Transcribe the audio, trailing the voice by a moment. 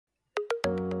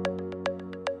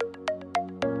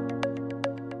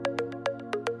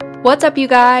What's up, you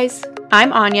guys?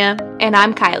 I'm Anya. And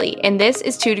I'm Kylie, and this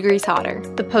is 2 Degrees Hotter,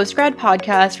 the post-grad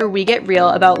podcast where we get real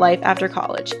about life after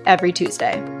college every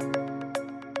Tuesday.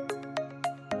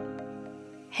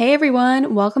 Hey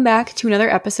everyone, welcome back to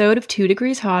another episode of 2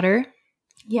 Degrees Hotter.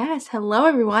 Yes, hello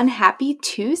everyone. Happy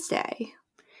Tuesday.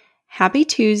 Happy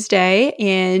Tuesday,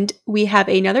 and we have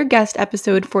another guest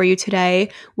episode for you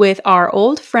today with our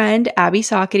old friend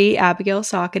Abigail Sockaty.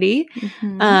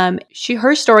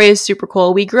 Her story is super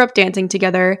cool. We grew up dancing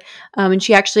together, and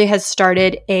she actually has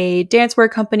started a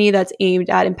dancewear company that's aimed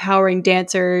at empowering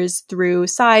dancers through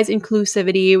size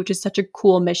inclusivity, which is such a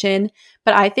cool mission.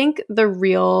 But I think the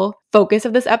real focus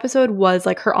of this episode was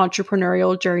like her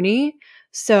entrepreneurial journey.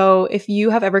 So if you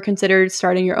have ever considered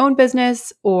starting your own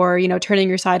business or, turning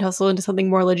your side hustle into something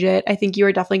more legit, I think you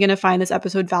are definitely going to find this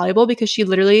episode valuable because she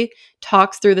literally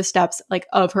talks through the steps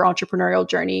of her entrepreneurial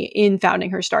journey in founding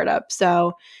her startup.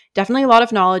 So definitely a lot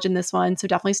of knowledge in this one. So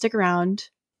definitely stick around.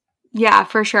 Yeah,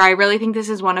 for sure. I really think this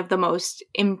is one of the most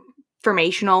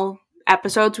informational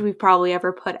episodes we've probably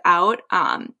ever put out.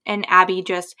 And Abby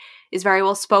just is very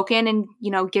well spoken and,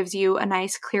 gives you a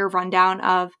nice clear rundown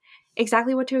of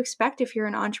exactly what to expect if you're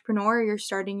an entrepreneur or you're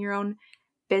starting your own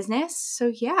business.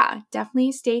 So yeah,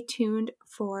 definitely stay tuned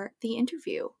for the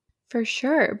interview. For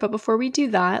sure. But before we do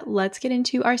that, let's get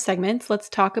into our segments. Let's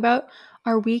talk about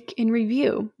our week in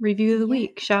review. Review of the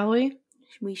week, shall we?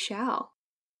 We shall.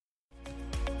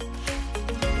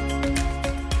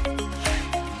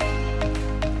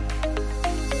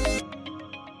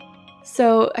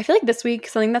 So I feel like this week,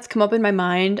 something that's come up in my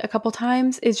mind a couple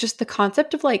times is just the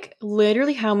concept of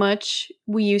literally how much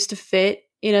we used to fit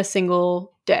in a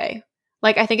single day.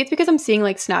 I think it's because I'm seeing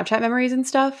Snapchat memories and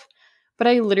stuff, but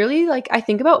I literally I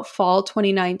think about fall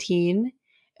 2019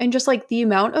 and just the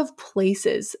amount of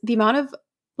places, the amount of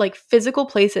physical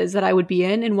places that I would be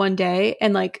in one day.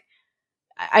 And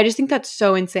I just think that's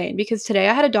so insane because today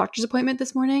I had a doctor's appointment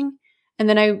this morning. And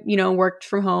then I, worked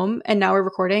from home and now we're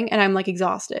recording and I'm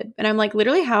exhausted. And I'm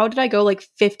literally, how did I go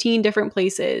 15 different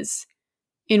places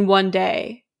in one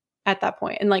day at that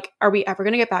point? And are we ever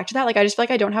going to get back to that? I just feel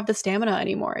I don't have the stamina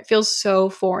anymore. It feels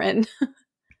so foreign.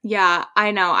 Yeah,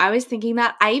 I know. I was thinking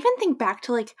that. I even think back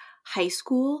to high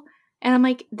school and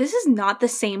I'm this is not the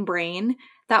same brain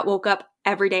that woke up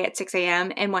every day at 6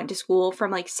 a.m. and went to school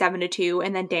from 7 to 2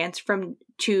 and then danced from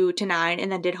 2 to 9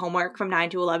 and then did homework from 9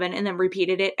 to 11 and then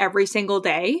repeated it every single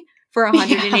day for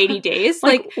 180 days.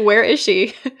 Where is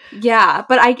she? Yeah,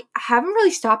 but I haven't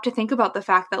really stopped to think about the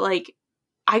fact that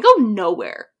I go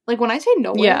nowhere. When I say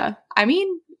nowhere, yeah, I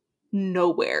mean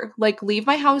nowhere. Leave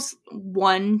my house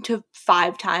 1 to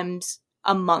 5 times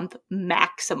a month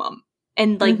maximum.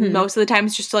 And most of the time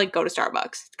it's just to go to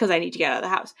Starbucks because I need to get out of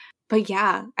the house. But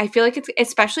yeah, I feel it's,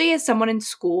 especially as someone in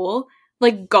school,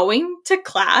 going to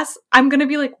class, I'm going to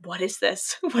be what is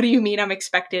this? What do you mean I'm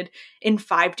expected in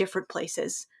 5 different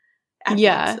places at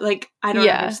once? I don't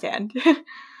understand.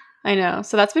 I know.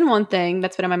 So that's been one thing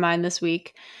that's been on my mind this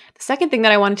week. The second thing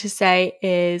that I wanted to say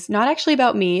is not actually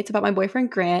about me. It's about my boyfriend,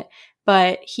 Grant.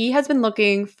 But he has been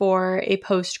looking for a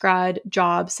post-grad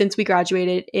job since we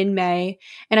graduated in May.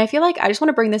 And I feel I just want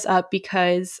to bring this up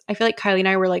because I feel Kylie and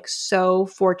I were so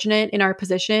fortunate in our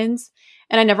positions.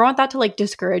 And I never want that to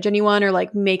discourage anyone or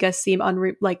make us seem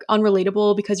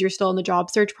unrelatable because you're still in the job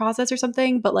search process or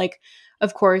something. But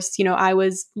of course, I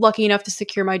was lucky enough to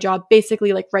secure my job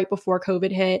basically right before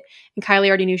COVID hit. And Kylie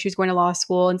already knew she was going to law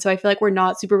school. And so I feel we're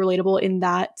not super relatable in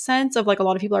that sense of a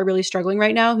lot of people are really struggling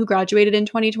right now who graduated in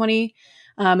 2020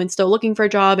 and still looking for a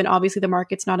job. And obviously the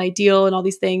market's not ideal and all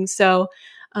these things. So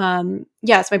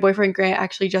yes, my boyfriend Grant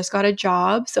actually just got a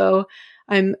job. So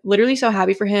I'm literally so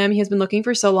happy for him. He has been looking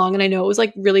for so long and I know it was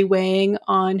really weighing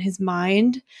on his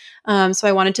mind. So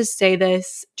I wanted to say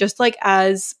this just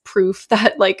as proof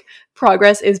that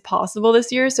progress is possible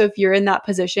this year. So if you're in that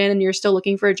position and you're still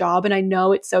looking for a job, and I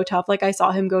know it's so tough, I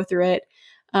saw him go through it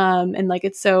and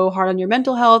it's so hard on your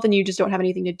mental health and you just don't have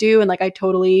anything to do. And I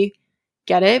totally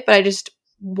get it, but I just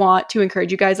want to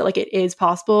encourage you guys that it is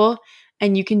possible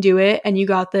and you can do it and you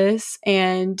got this.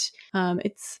 And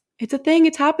it's a thing.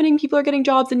 It's happening. People are getting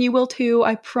jobs and you will too.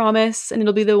 I promise. And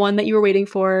it'll be the one that you were waiting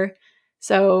for.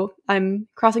 So I'm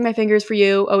crossing my fingers for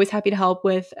you. Always happy to help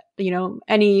with,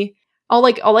 any,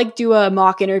 I'll do a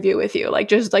mock interview with you.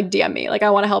 Just DM me. I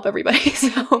want to help everybody.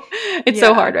 So it's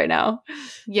so hard right now.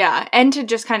 Yeah. And to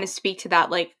just kind of speak to that,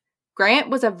 Grant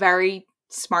was a very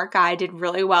smart guy, did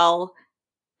really well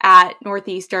at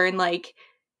Northeastern,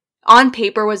 on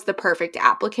paper was the perfect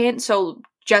applicant. So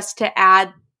just to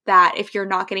add that if you're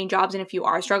not getting jobs and if you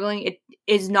are struggling, it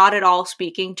is not at all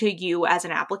speaking to you as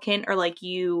an applicant or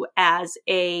you as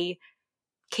a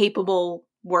capable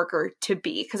worker to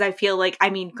be. Because I feel like, I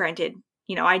mean, granted,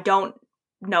 you know, I don't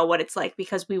know what it's like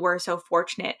because we were so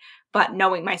fortunate, but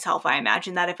knowing myself, I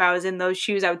imagine that if I was in those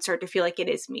shoes, I would start to feel like it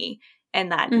is me,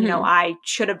 and that, you know, I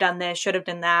should have done this, should have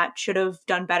done that, should have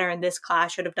done better in this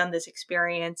class, should have done this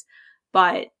experience.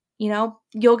 But, you know,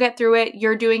 you'll get through it.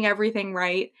 You're doing everything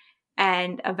right.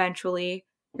 And eventually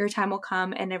your time will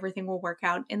come and everything will work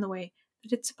out in the way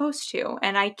that it's supposed to.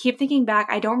 And I keep thinking back,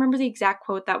 I don't remember the exact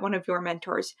quote that one of your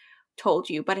mentors told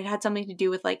you, but it had something to do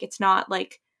with like, it's not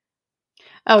like,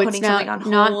 it's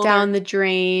not down the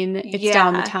drain, it's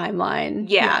down the timeline.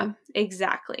 Yeah,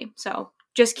 exactly. So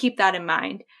just keep that in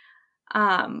mind.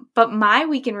 But my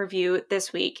week in review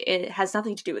this week, it has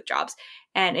nothing to do with jobs,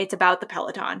 and it's about the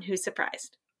Peloton. Who's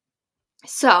surprised?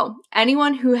 So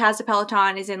anyone who has a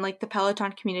Peloton, is in like the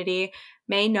Peloton community,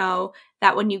 may know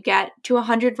that when you get to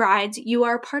 100 rides, you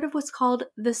are part of what's called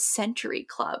the Century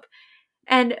Club.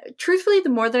 And truthfully, the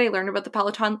more that I learned about the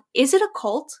Peloton, is it a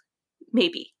cult?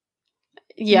 Maybe.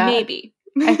 Yeah. Maybe.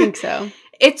 I think so.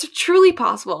 It's truly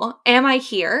possible. Am I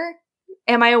here?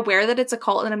 Am I aware that it's a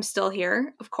cult and I'm still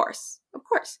here? Of course. Of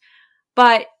course.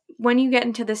 But when you get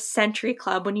into the Century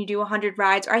Club, when you do 100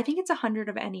 rides, or I think it's 100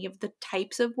 of any of the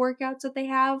types of workouts that they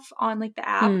have on like the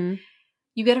app,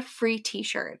 you get a free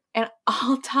t-shirt. And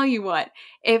I'll tell you what,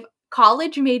 if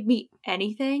college made me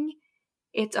anything,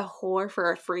 it's a whore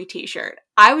for a free t-shirt.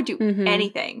 I would do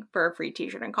anything for a free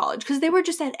t-shirt in college because they were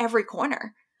just at every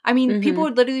corner. I mean, people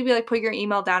would literally be like, put your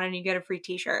email down and you get a free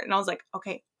t-shirt. And I was like,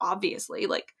 okay, obviously.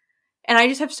 Like, and I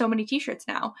just have so many t-shirts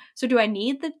now. So do I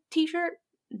need the t-shirt?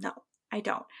 No, I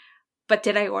don't. But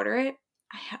did I order it?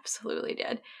 I absolutely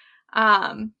did.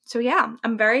 So yeah,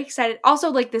 I'm very excited. Also,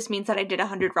 like, this means that I did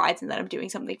 100 rides and that I'm doing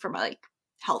something for my like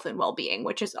health and well-being,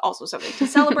 which is also something to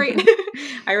celebrate.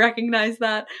 I recognize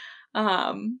that.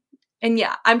 And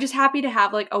yeah, I'm just happy to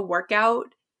have like a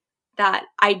workout that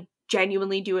I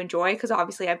genuinely do enjoy, because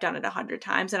obviously I've done it 100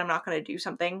 times and I'm not going to do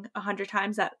something 100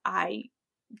 times that I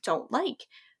don't like.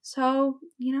 So,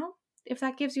 you know, if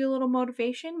that gives you a little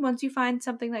motivation, once you find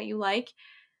something that you like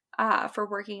for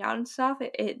working out and stuff,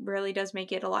 it really does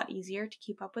make it a lot easier to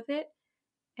keep up with it.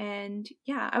 And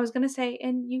yeah, I was going to say,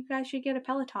 and you guys should get a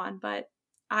Peloton, but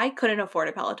I couldn't afford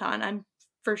a Peloton. I'm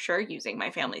for sure using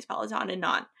my family's Peloton and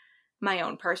not my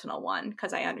own personal one,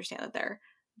 because I understand that they're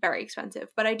very expensive.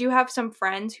 But I do have some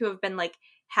friends who have been like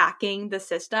hacking the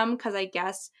system, because I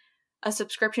guess a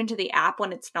subscription to the app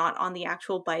when it's not on the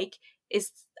actual bike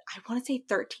is, I want to say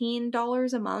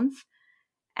 $13 a month.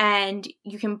 And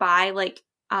you can buy like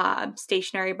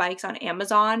stationary bikes on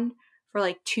Amazon for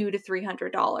like $200 to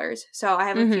 $300. So I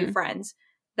have a few friends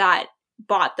that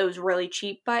bought those really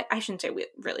cheap bikes. I shouldn't say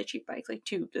really cheap bikes, like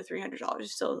 $200 to $300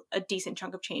 is still a decent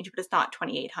chunk of change, but it's not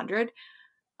 $2,800.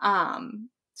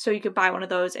 So you could buy one of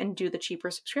those and do the cheaper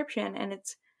subscription, and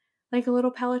it's like a little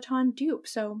Peloton dupe.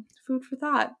 So food for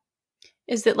thought.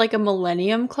 Is it like a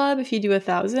Millennium Club if you do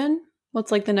 1,000?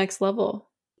 What's like the next level?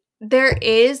 There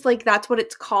is, like, that's what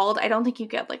it's called. I don't think you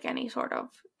get like any sort of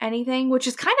anything, which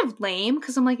is kind of lame,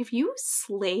 because I'm like, if you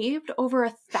slaved over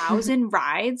 1,000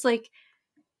 rides, like,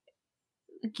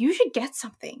 you should get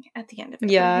something at the end of it.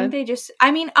 Yeah. I think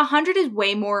I mean, 100 is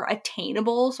way more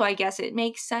attainable, so I guess it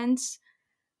makes sense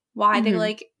why they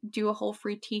like do a whole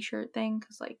free t-shirt thing,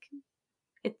 because like,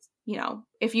 it's, you know,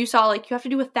 if you saw like you have to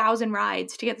do 1,000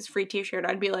 rides to get this free t-shirt,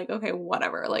 I'd be like, okay,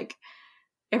 whatever. Like,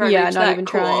 if I reach not that, even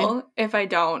cool. trying. If I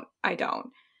don't, I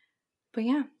don't. But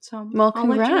yeah, so well, I'll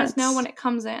let you guys know when it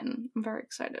comes in. I'm very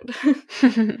excited.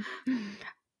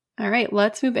 All right,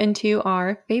 let's move into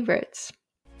our favorites.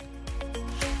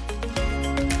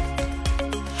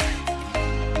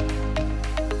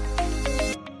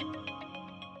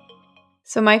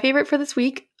 So my favorite for this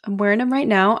week, I'm wearing them right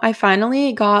now. I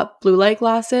finally got blue light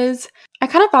glasses. I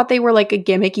kind of thought they were like a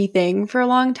gimmicky thing for a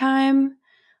long time.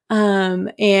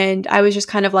 And I was just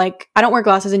kind of like, I don't wear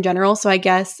glasses in general. So I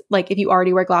guess like if you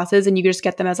already wear glasses and you just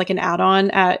get them as like an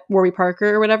add-on at Warby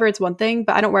Parker or whatever, it's one thing,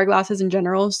 but I don't wear glasses in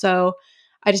general. So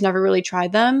I just never really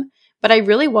tried them. But I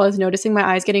really was noticing my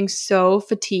eyes getting so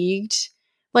fatigued.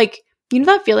 Like, you know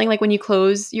that feeling like when you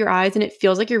close your eyes and it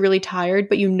feels like you're really tired,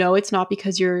 but you know it's not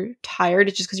because you're tired.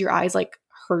 It's just because your eyes like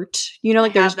hurt. You know,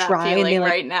 like they're just dry and they like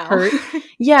right now. hurt.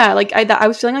 Yeah, like I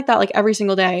was feeling like that like every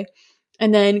single day.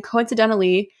 And then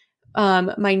coincidentally,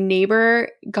 my neighbor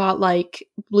got like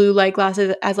blue light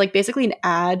glasses as like basically an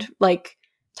ad like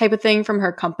type of thing from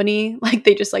her company. Like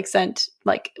they just like sent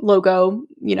like logo,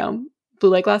 you know,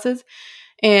 blue light glasses.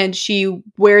 And she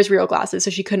wears real glasses,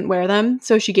 so she couldn't wear them.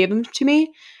 So she gave them to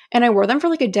me. And I wore them for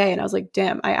like a day and I was like,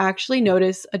 damn, I actually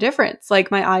notice a difference.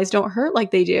 Like my eyes don't hurt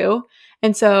like they do.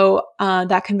 And so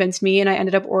that convinced me, and I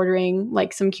ended up ordering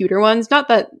like some cuter ones. Not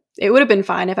that it would have been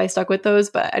fine if I stuck with those,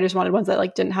 but I just wanted ones that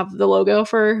like didn't have the logo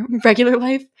for regular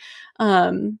life.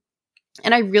 And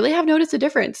I really have noticed a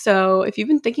difference. So if you've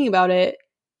been thinking about it,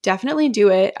 definitely do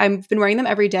it. I've been wearing them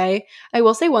every day. I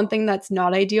will say one thing that's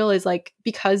not ideal is like,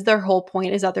 because their whole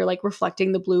point is that they're like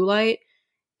reflecting the blue light,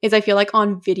 is I feel like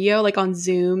on video, like on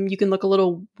Zoom, you can look a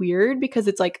little weird because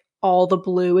it's like all the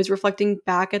blue is reflecting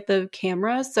back at the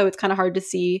camera. So it's kind of hard to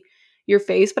see your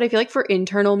face. But I feel like for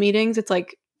internal meetings, it's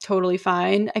like totally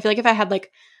fine. I feel like if I had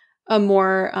like a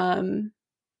more,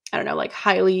 I don't know, like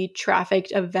highly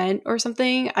trafficked event or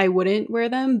something, I wouldn't wear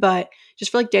them. But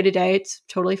just for like day to day, it's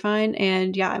totally fine.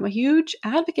 And yeah, I'm a huge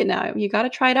advocate now. You got to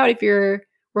try it out if you're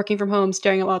working from home,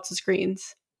 staring at lots of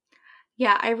screens.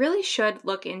 Yeah, I really should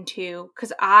look into,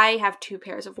 because I have 2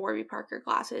 pairs of Warby Parker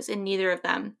glasses and neither of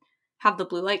them have the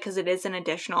blue light because it is an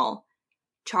additional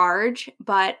charge.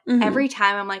 But every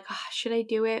time I'm like, oh, should I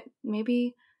do it?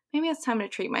 Maybe it's time to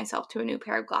treat myself to a new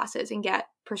pair of glasses and get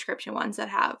prescription ones that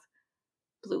have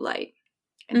blue light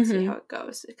and see how it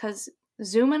goes. Because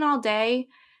Zooming all day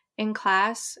in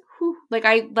class, like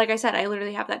I said, I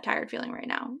literally have that tired feeling right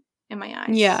now in my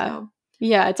eyes. Yeah. So.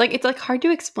 Yeah, it's like hard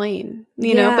to explain,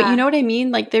 you know, but you know what I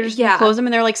mean? Like they're just, you close them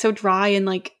and they're like so dry and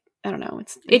like, I don't know.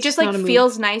 It just like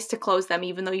feels nice to close them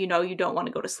even though you know you don't want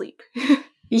to go to sleep.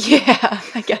 Yeah,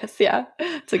 I guess. Yeah.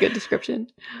 It's a good description.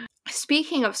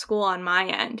 Speaking of school on my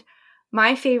end,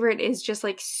 my favorite is just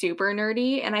like super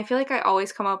nerdy. And I feel like I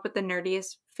always come up with the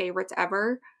nerdiest favorites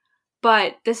ever.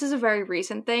 But this is a very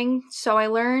recent thing. So I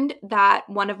learned that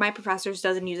one of my professors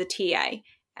doesn't use a TA.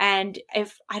 And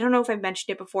I don't know if I've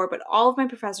mentioned it before, but all of my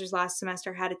professors last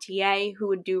semester had a TA who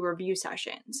would do review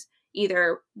sessions,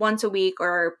 either once a week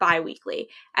or bi-weekly.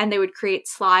 And they would create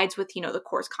slides with, the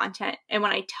course content. And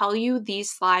when I tell you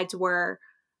these slides were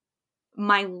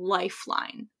my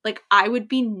lifeline, like I would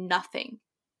be nothing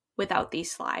without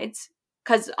these slides.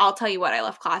 Because I'll tell you what, I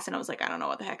left class and I was like, I don't know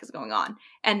what the heck is going on.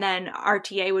 And then our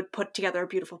TA would put together a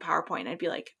beautiful PowerPoint and I'd be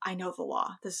like, I know the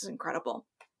law. This is incredible.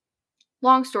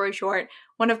 Long story short,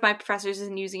 one of my professors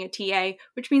isn't using a TA,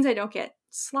 which means I don't get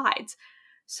slides.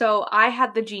 So I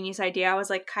had the genius idea. I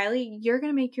was like, Kylie, you're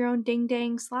going to make your own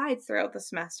ding-dang slides throughout the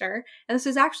semester. And this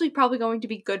is actually probably going to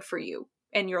be good for you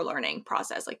in your learning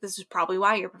process. Like, this is probably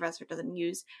why your professor doesn't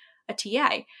use a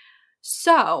TA.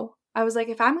 So I was like,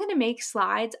 if I'm going to make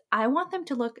slides, I want them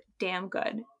to look damn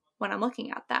good when I'm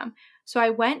looking at them. So I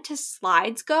went to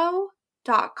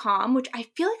slidesgo.com, which I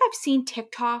feel like I've seen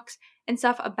TikToks and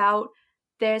stuff about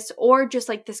this, or just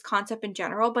like this concept in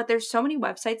general, but there's so many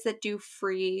websites that do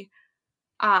free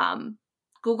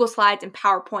Google Slides and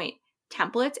PowerPoint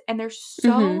templates, and they're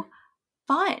so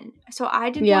fun. So I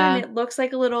did one, and it looks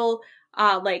like a little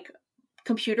like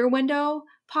computer window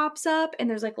pops up, and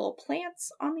there's like little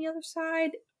plants on the other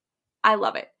side. I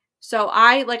love it. So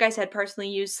I, like I said, personally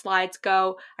use Slides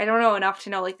Go. I don't know enough to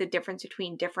know like the difference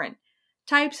between different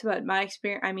types, but my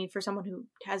experience, I mean, for someone who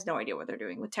has no idea what they're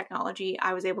doing with technology,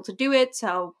 I was able to do it,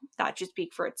 so that should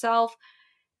speak for itself.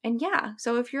 And yeah,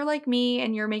 so if you're like me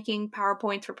and you're making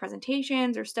PowerPoints for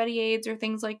presentations or study aids or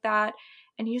things like that,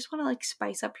 and you just want to like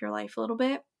spice up your life a little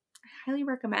bit, I highly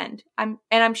recommend. I'm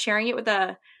sharing it with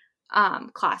a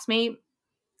classmate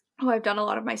who I've done a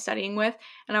lot of my studying with,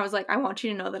 and I was like, I want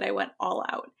you to know that I went all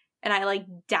out. And I like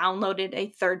downloaded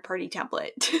a third-party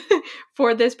template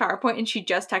for this PowerPoint, and she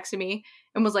just texted me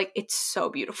and was like, it's so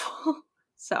beautiful.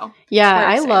 So yeah,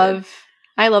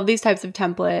 I love these types of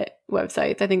template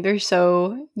websites. I think they're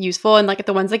so useful. And like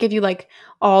the ones that give you like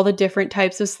all the different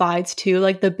types of slides too,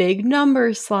 like the big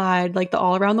number slide, like the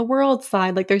all around the world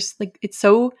slide. Like there's like, it's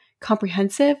so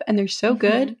comprehensive and they're so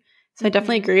good. So I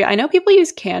definitely agree. I know people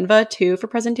use Canva too for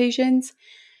presentations,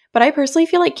 but I personally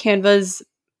feel like Canva's,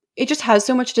 it just has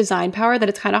so much design power that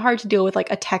it's kind of hard to deal with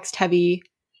like a text heavy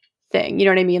thing. You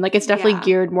know what I mean? Like it's definitely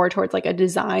geared more towards like a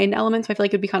design element. So I feel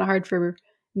like it'd be kind of hard for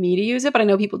me to use it, but I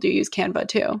know people do use Canva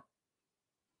too.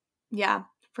 Yeah,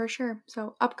 for sure.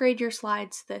 So upgrade your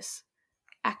slides this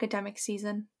academic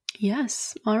season.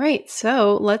 Yes. All right.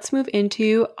 So let's move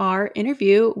into our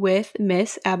interview with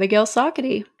Miss Abigail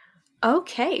Saucity.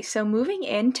 Okay, so moving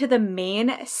into the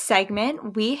main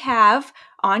segment, we have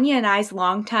Anya and I's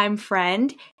longtime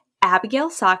friend, Abigail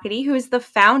Saucity, who is the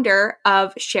founder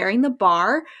of Sharing the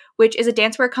Bar, which is a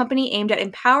dancewear company aimed at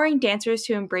empowering dancers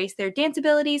to embrace their dance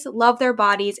abilities, love their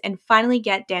bodies, and finally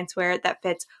get dancewear that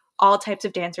fits all types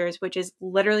of dancers, which is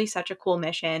literally such a cool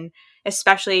mission,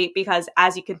 especially because,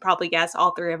 as you can probably guess,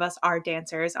 all three of us are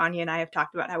dancers. Anya and I have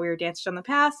talked about how we were dancers in the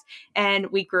past, and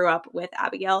we grew up with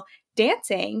Abigail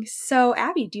dancing. So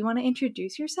Abby, do you want to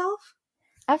introduce yourself?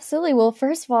 Absolutely. Well,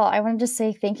 first of all, I want to just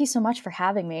say thank you so much for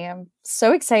having me. I'm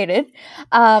so excited.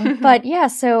 But yeah,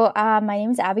 so my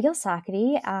name is Abigail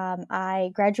Sockety.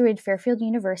 I graduated Fairfield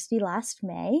University last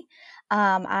May.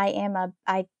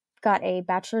 I got a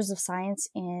bachelor's of science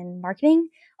in marketing,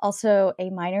 also a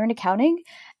minor in accounting,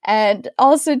 and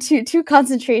also two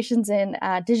concentrations in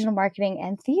digital marketing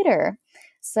and theater.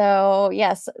 So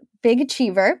yes, big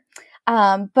achiever.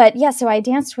 But yeah, so I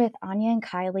danced with Anya and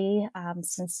Kylie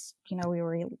since we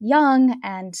were young,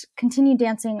 and continued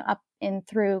dancing up in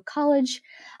through college.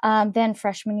 Then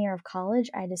freshman year of college,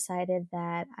 I decided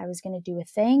that I was going to do a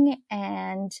thing,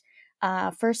 and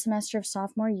first semester of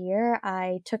sophomore year,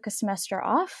 I took a semester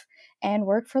off and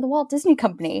worked for the Walt Disney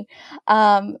Company.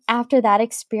 After that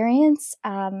experience,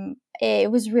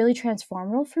 it was really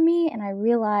transformative for me, and I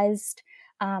realized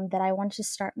that I wanted to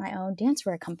start my own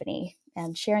dancewear company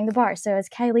and Sharing the Bar. So as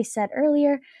Kylie said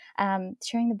earlier,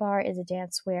 Sharing the Bar is a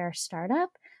dancewear startup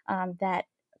that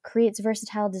creates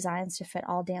versatile designs to fit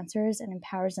all dancers and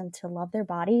empowers them to love their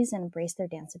bodies and embrace their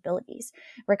dance abilities.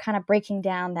 We're kind of breaking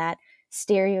down that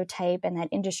stereotype and that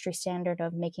industry standard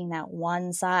of making that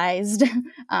one-sized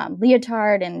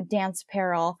leotard and dance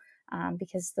apparel,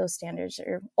 because those standards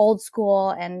are old school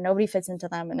and nobody fits into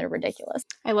them and they're ridiculous.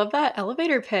 I love that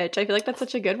elevator pitch. I feel like that's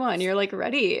such a good one. You're like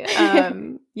ready.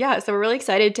 Yeah, so we're really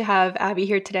excited to have Abby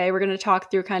here today. We're going to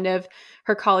talk through kind of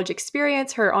her college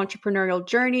experience, her entrepreneurial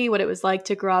journey, what it was like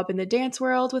to grow up in the dance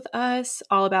world with us,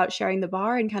 all about Sharing the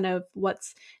Bar and kind of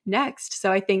what's next.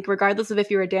 So I think regardless of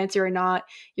if you're a dancer or not,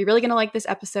 you're really going to like this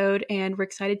episode, and we're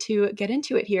excited to get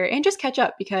into it here and just catch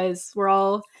up because we're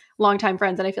all longtime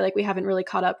friends and I feel like we haven't really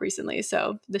caught up recently.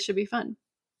 So this should be fun.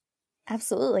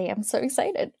 Absolutely. I'm so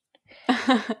excited.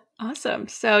 Awesome.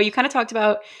 So you kind of talked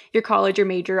about your college, your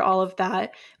major, all of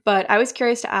that. But I was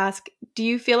curious to ask, do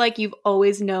you feel like you've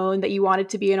always known that you wanted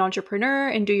to be an entrepreneur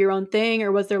and do your own thing?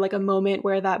 Or was there like a moment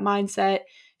where that mindset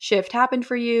shift happened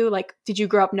for you? Like, did you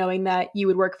grow up knowing that you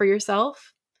would work for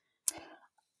yourself?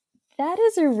 That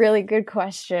is a really good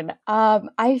question.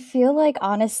 I feel like,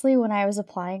 honestly, when I was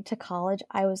applying to college,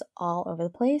 I was all over the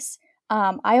place.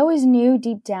 I always knew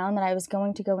deep down that I was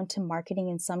going to go into marketing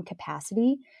in some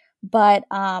capacity. But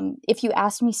if you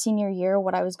asked me senior year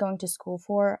what I was going to school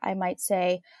for, I might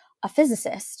say a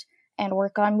physicist and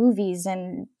work on movies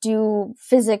and do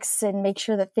physics and make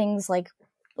sure that things like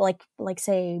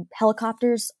say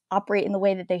helicopters operate in the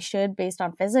way that they should based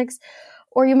on physics.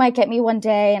 Or you might get me one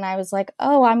day and I was like,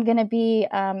 oh, I'm going to be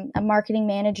a marketing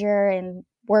manager and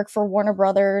work for Warner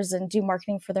Brothers and do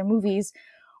marketing for their movies.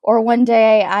 Or one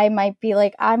day I might be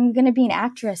like, I'm going to be an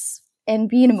actress and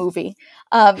be in a movie.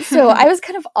 So I was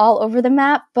kind of all over the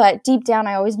map, but deep down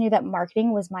I always knew that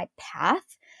marketing was my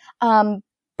path. And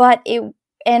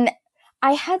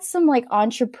I had some like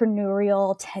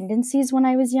entrepreneurial tendencies when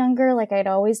I was younger. Like I'd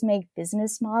always make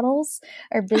business models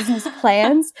or business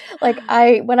plans. When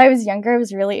I was younger, I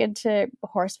was really into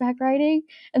horseback riding.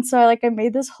 And so I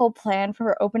made this whole plan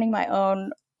for opening my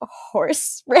own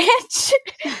horse ranch.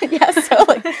 Yeah, so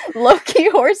like low-key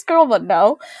horse girl, but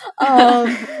no.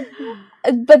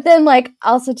 But then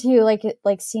also too,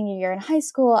 senior year in high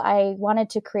school, I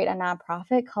wanted to create a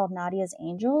nonprofit called Nadia's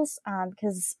Angels,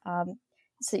 because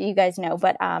so you guys know,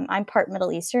 but I'm part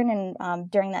Middle Eastern, and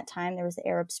during that time there was the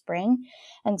Arab Spring,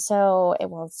 and so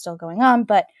it's still going on,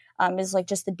 but is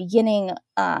just the beginning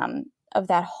of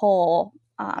that whole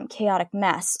chaotic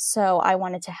mess. So I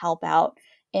wanted to help out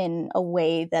in a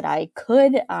way that I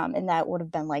could, and that would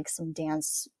have been some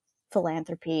dance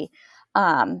philanthropy.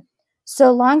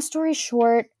 So long story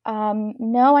short,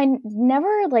 no, I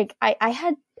never I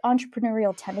had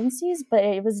entrepreneurial tendencies, but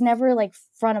it was never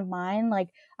front of mind.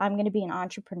 I'm going to be an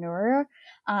entrepreneur.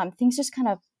 Things just kind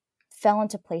of fell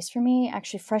into place for me.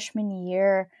 Actually, freshman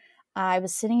year, I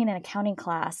was sitting in an accounting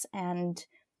class, and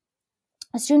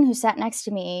a student who sat next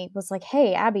to me was like,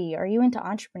 hey, Abby, are you into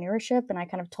entrepreneurship? And I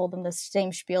kind of told him the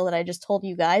same spiel that I just told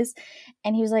you guys.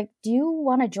 And he was like, do you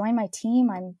want to join my team?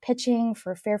 I'm pitching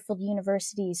for Fairfield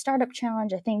University Startup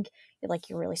Challenge. I think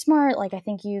you're really smart. I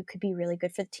think you could be really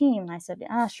good for the team. And I said,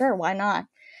 sure, why not?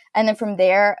 And then from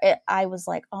there, I was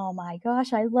like, oh my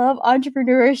gosh, I love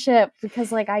entrepreneurship,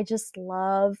 because I just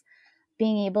love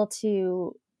being able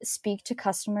to speak to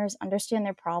customers, understand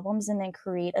their problems, and then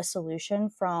create a solution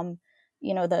from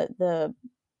the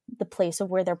place of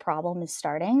where their problem is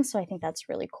starting. So I think that's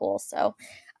really cool. So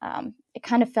it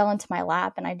kind of fell into my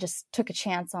lap, and I just took a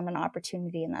chance on an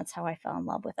opportunity, and that's how I fell in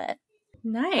love with it.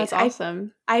 Nice. That's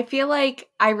awesome. I feel like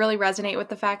I really resonate with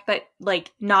the fact that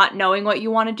like not knowing what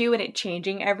you want to do and it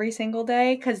changing every single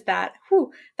day, because that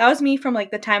was me from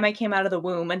like the time I came out of the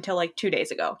womb until like 2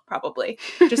 days ago, probably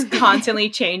just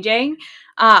constantly changing.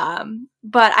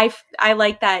 But I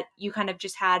like that you kind of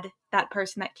just had that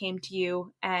person that came to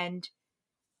you and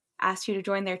asked you to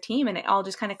join their team, and it all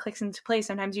just kind of clicks into place.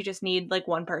 Sometimes you just need like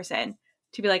one person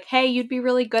to be like, hey, you'd be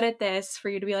really good at this, for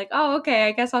you to be like, oh, okay,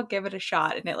 I guess I'll give it a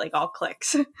shot, and it like all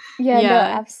clicks. Yeah, no,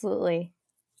 absolutely.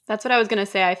 That's what I was going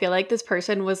to say. I feel like this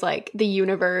person was like the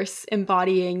universe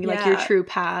embodying like your true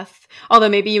path. Although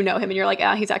maybe you know him and you're like,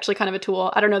 he's actually kind of a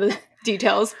tool. I don't know the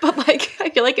details, but like I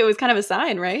feel like it was kind of a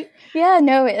sign, right? Yeah,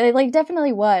 no, it like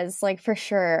definitely was, like, for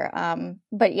sure.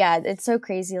 But yeah, it's so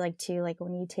crazy, like, too, like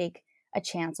when you take a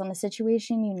chance on a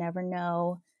situation, you never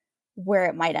know where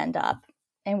it might end up.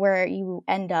 And where you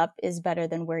end up is better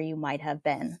than where you might have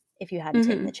been if you hadn't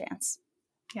taken the chance.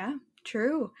 Yeah,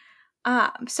 true.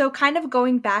 So kind of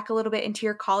going back a little bit into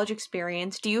your college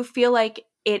experience, do you feel like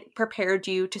it prepared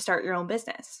you to start your own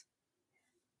business?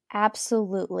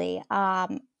 Absolutely.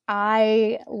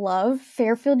 I love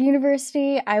Fairfield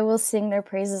University. I will sing their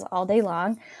praises all day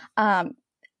long.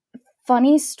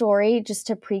 Funny story, just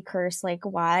to precurse like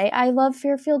why I love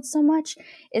Fairfield so much,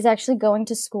 is actually going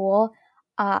to school.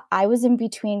 I was in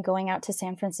between going out to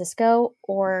San Francisco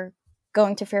or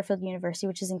going to Fairfield University,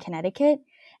 which is in Connecticut.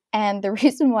 And the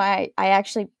reason why I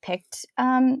actually picked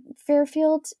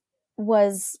Fairfield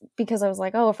was because I was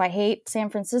like, oh, if I hate San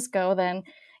Francisco, then,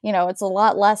 you know, it's a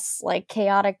lot less like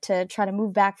chaotic to try to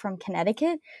move back from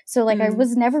Connecticut. So like I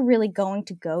was never really going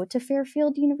to go to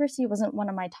Fairfield University. It wasn't one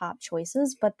of my top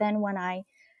choices. But then when I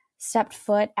stepped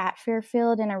foot at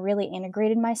Fairfield and I really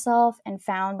integrated myself and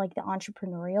found like the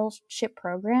entrepreneurship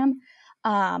program,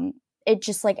 it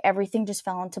just like everything just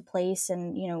fell into place.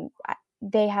 And, you know,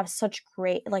 they have such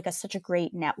a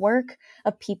great network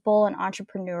of people and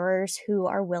entrepreneurs who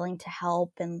are willing to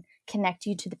help and connect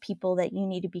you to the people that you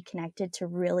need to be connected to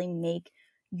really make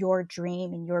your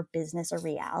dream and your business a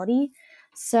reality.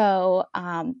 So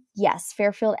yes,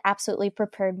 Fairfield absolutely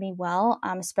prepared me well,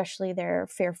 especially their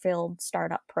Fairfield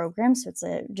startup program. So it's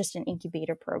just an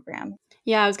incubator program.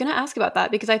 Yeah, I was going to ask about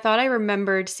that because I thought I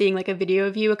remembered seeing like a video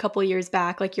of you a couple years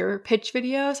back, like your pitch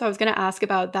video. So I was going to ask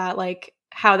about that, like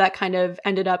how that kind of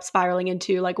ended up spiraling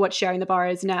into like what Sharing the Bar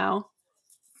is now.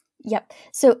 Yep.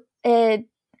 So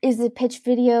is the pitch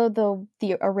video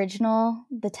the original,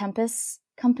 the Tempest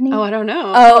company? Oh, I don't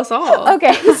know. Tell us all.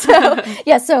 Okay. So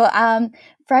yeah. So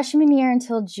freshman year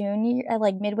until junior,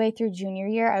 like midway through junior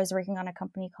year, I was working on a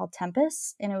company called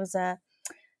Tempest, and it was a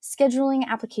scheduling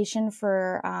application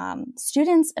for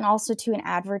students and also to an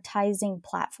advertising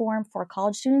platform for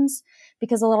college students,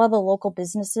 because a lot of the local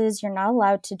businesses, you're not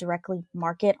allowed to directly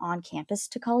market on campus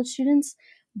to college students.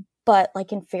 But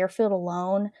like in Fairfield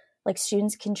alone, like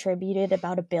students contributed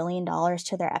about $1 billion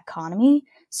to their economy.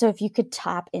 So if you could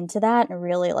tap into that and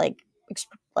really like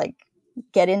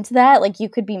get into that, like you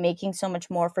could be making so much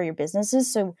more for your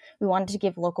businesses. So we wanted to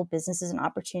give local businesses an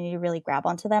opportunity to really grab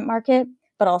onto that market,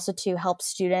 but also to help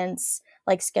students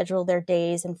like schedule their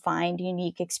days and find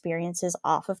unique experiences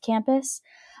off of campus.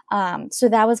 So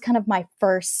that was kind of my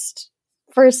first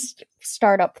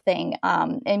startup thing.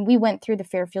 And we went through the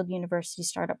Fairfield University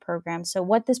startup program. So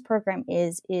what this program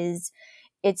is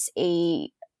it's a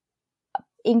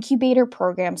incubator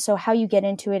program. So how you get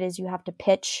into it is you have to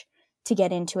pitch to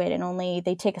get into it, and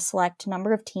they take a select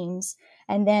number of teams.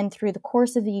 And then through the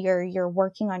course of the year, you're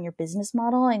working on your business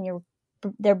model, and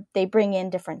they bring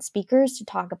in different speakers to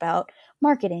talk about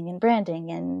marketing and branding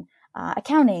and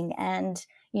accounting and,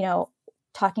 you know,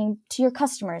 talking to your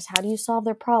customers. How do you solve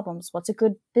their problems? What's a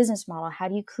good business model? How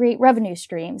do you create revenue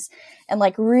streams? And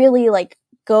like really like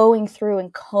going through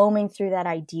and combing through that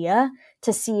idea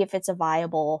to see if it's a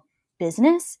viable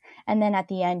business. And then at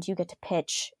the end, you get to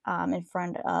pitch in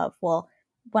front of, well,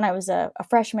 when I was a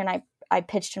freshman, I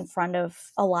pitched in front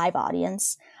of a live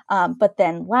audience. But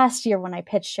then last year when I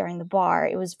pitched Sharing the Bar,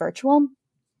 it was virtual.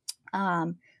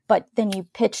 But then you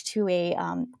pitch to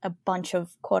a bunch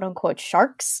of quote unquote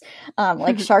sharks,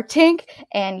 like Shark Tank,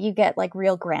 and you get like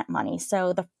real grant money.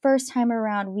 So the first time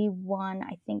around we won,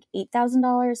 I think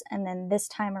 $8,000. And then this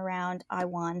time around I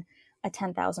won a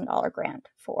 $10,000 grant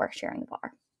for Sharing the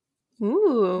Bar.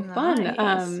 Ooh, Nice.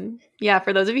 Fun. Yeah,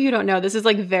 for those of you who don't know, this is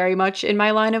like very much in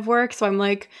my line of work. So I'm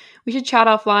like, we should chat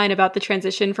offline about the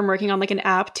transition from working on like an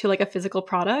app to like a physical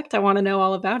product. I want to know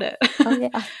all about it. Oh,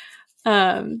 yeah.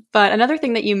 But another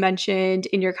thing that you mentioned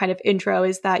in your kind of intro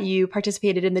is that you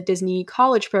participated in the Disney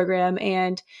college program.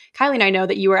 And Kylie and I know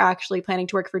that you were actually planning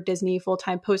to work for Disney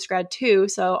full-time post-grad too.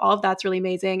 So all of that's really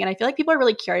amazing. And I feel like people are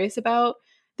really curious about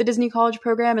the Disney College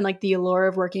program and like the allure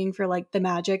of working for like the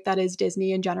magic that is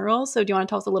Disney in general. So do you want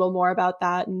to tell us a little more about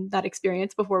that and that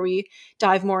experience before we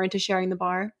dive more into sharing the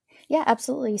bar? Yeah,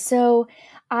 absolutely. So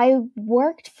I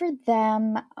worked for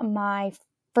them my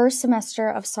first semester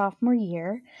of sophomore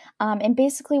year. And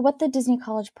basically, what the Disney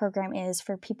College program is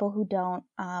for people who don't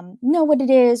know what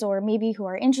it is, or maybe who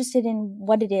are interested in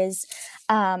what it is,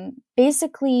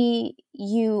 basically,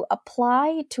 you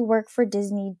apply to work for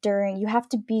Disney you have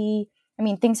to be, I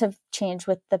mean, things have changed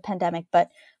with the pandemic, but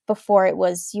before it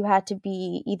was, you had to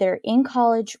be either in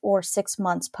college or 6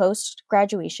 months post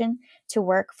graduation to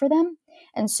work for them.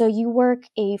 And so you work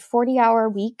a 40-hour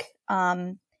week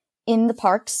in the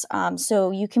parks.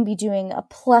 So you can be doing a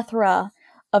plethora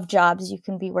of jobs. You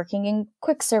can be working in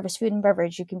quick service food and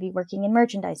beverage. You can be working in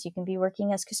merchandise. You can be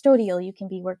working as custodial. You can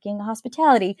be working in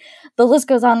hospitality. The list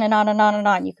goes on and on and on and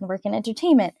on. You can work in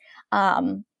entertainment.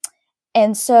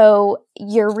 And so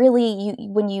you're really,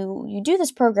 when you do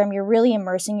this program, you're really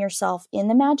immersing yourself in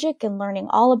the magic and learning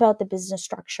all about the business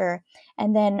structure.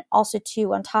 And then also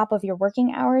too, on top of your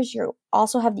working hours, you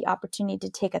also have the opportunity to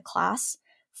take a class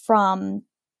from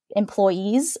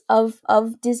employees of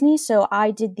Disney. So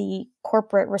I did the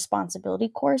corporate responsibility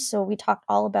course. So we talked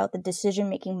all about the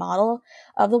decision-making model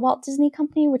of the Walt Disney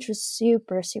Company, which was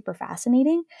super, super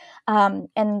fascinating.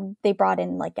 And they brought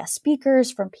in like guest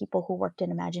speakers from people who worked in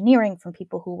Imagineering, from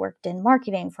people who worked in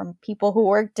marketing, from people who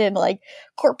worked in like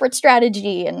corporate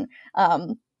strategy and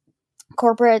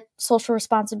corporate social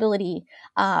responsibility.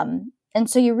 And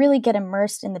so you really get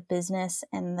immersed in the business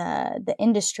and the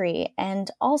industry. And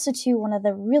also too, one of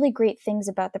the really great things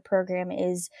about the program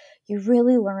is you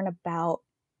really learn about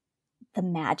the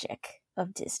magic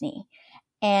of Disney.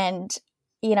 And,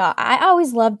 you know, I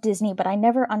always loved Disney, but I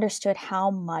never understood how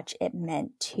much it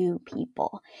meant to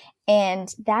people.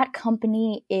 And that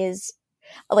company is,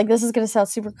 like, this is going to sound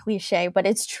super cliche, but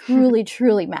it's truly,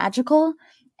 truly magical.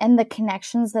 And the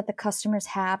connections that the customers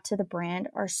have to the brand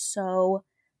are so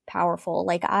powerful.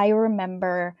 Like, I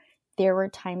remember there were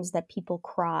times that people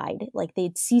cried. Like,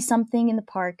 they'd see something in the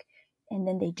park and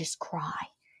then they'd just cry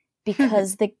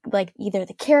because either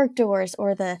the characters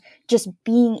or the just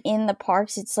being in the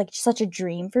parks, it's like such a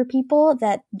dream for people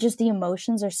that just the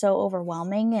emotions are so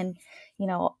overwhelming. And, you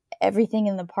know, everything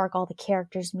in the park, all the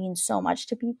characters mean so much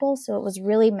to people. So it was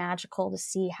really magical to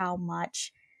see how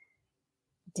much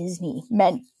Disney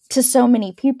meant to so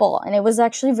many people. And it was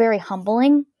actually very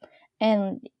humbling.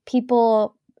 And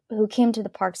people who came to the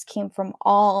parks came from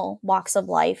all walks of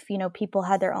life. You know, people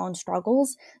had their own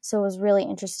struggles. So it was really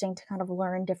interesting to kind of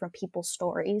learn different people's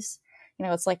stories. You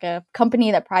know, it's like a company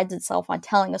that prides itself on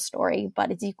telling a story, but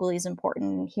it's equally as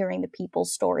important in hearing the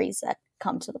people's stories that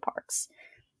come to the parks.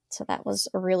 So that was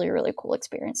a really, really cool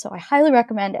experience. So I highly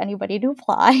recommend anybody to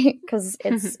apply because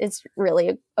it's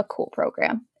really a cool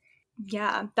program.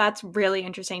 Yeah, that's really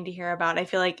interesting to hear about. I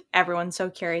feel like everyone's so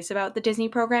curious about the Disney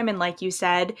program. And like you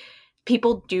said,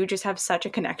 people do just have such a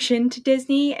connection to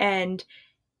Disney, and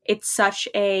it's such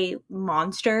a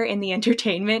monster in the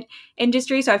entertainment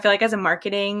industry. So I feel like as a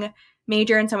marketing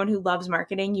major and someone who loves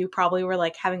marketing, you probably were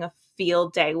like having a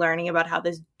field day learning about how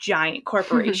this giant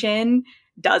corporation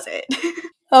does it.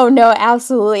 Oh, no,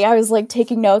 absolutely. I was like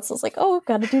taking notes. I was like, oh,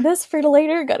 got to do this for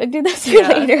later. Got to do this for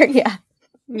later. Yeah.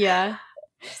 Yeah.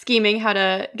 Scheming how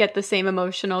to get the same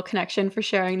emotional connection for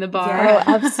sharing the bar. Yeah,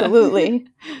 oh, absolutely.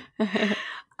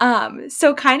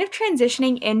 So kind of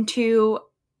transitioning into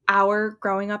our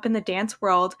growing up in the dance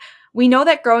world, we know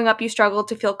that growing up you struggled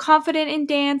to feel confident in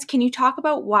dance. Can you talk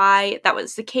about why that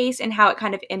was the case and how it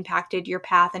kind of impacted your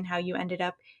path and how you ended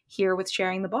up here with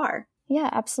sharing the bar? Yeah,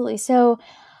 absolutely. So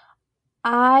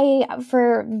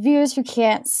for viewers who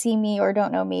can't see me or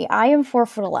don't know me, I am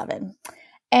 4'11".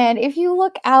 And if you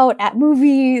look out at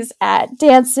movies, at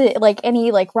dances, like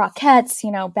any like Rockettes,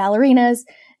 you know, ballerinas,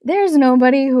 there's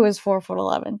nobody who is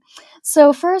 4'11".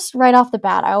 So first, right off the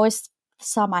bat, I always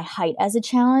saw my height as a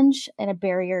challenge and a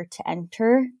barrier to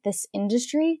enter this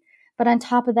industry. But on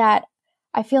top of that,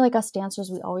 I feel like us dancers,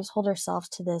 we always hold ourselves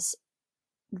to this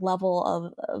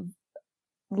level of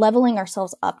leveling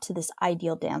ourselves up to this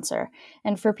ideal dancer.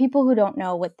 And for people who don't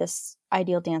know what this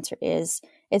ideal dancer is,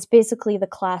 it's basically the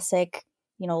classic,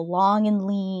 you know, long and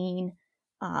lean,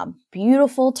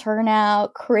 beautiful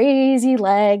turnout, crazy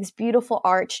legs, beautiful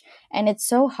arch. And it's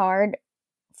so hard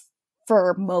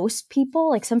for most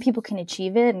people. Like, some people can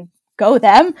achieve it and go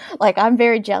them. Like, I'm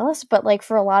very jealous, but like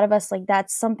for a lot of us, like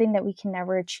that's something that we can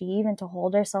never achieve. And to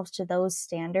hold ourselves to those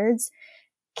standards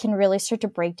can really start to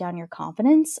break down your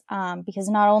confidence. Because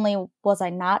not only was I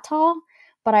not tall,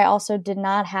 but I also did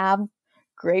not have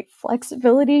great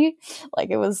flexibility.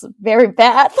 Like it was very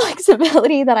bad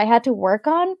flexibility that I had to work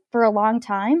on for a long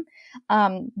time.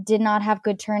 Did not have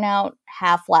good turnout,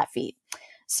 have flat feet.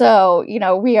 So,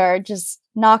 we are just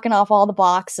knocking off all the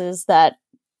boxes that,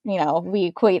 we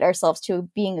equate ourselves to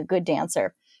being a good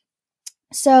dancer.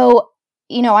 So,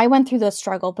 I went through the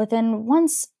struggle, but then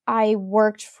once I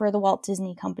worked for the Walt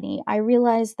Disney Company, I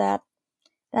realized that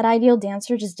ideal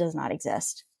dancer just does not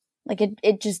exist. Like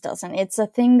it just doesn't. It's a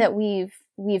thing that we've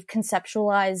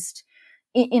conceptualized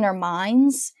in our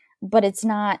minds, but it's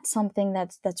not something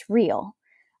that's real.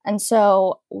 And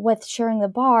so with Sharing the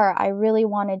Bar, I really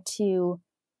wanted to,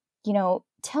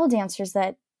 tell dancers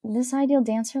that this ideal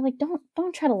dancer, like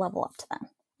don't try to level up to them,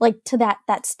 like to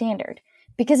that standard,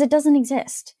 because it doesn't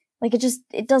exist. Like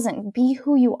it doesn't. Be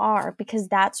who you are, because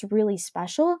that's really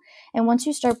special. And once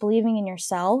you start believing in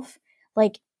yourself,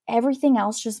 like everything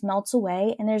else just melts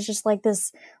away, and there's just like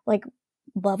this like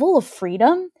level of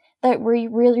freedom that where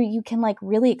you can like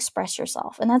really express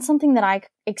yourself. And that's something that I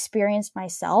experienced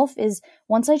myself, is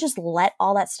once I just let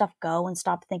all that stuff go and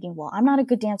stop thinking, well, I'm not a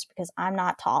good dancer because I'm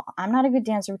not tall. I'm not a good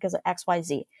dancer because of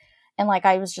XYZ. And like,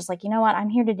 I was just like, you know what, I'm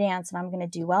here to dance and I'm going to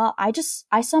do well.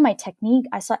 I saw my technique,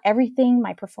 I saw everything,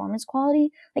 my performance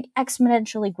quality, like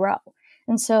exponentially grow.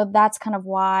 And so that's kind of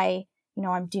why,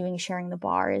 I'm doing Sharing the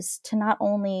Bar, is to not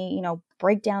only,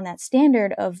 break down that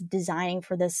standard of designing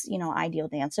for this, ideal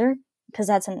dancer, because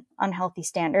that's an unhealthy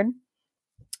standard,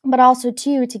 but also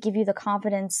too, to give you the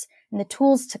confidence and the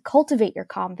tools to cultivate your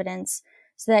confidence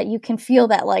so that you can feel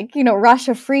that like, rush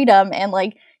of freedom and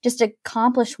like just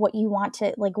accomplish what you want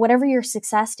to, like whatever your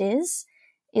success is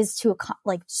to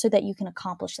like, so that you can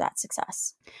accomplish that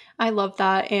success. I love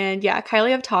that. And yeah,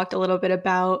 Kylie, I've talked a little bit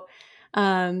about,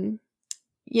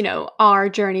 our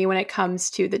journey when it comes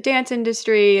to the dance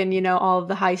industry and, all of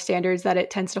the high standards that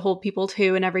it tends to hold people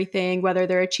to and everything, whether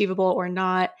they're achievable or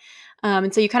not.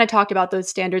 And so you kind of talked about those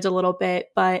standards a little bit,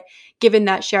 but given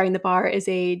that Sharing the Bar is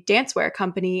a dancewear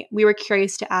company, we were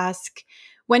curious to ask,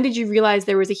 when did you realize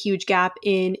there was a huge gap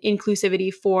in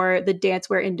inclusivity for the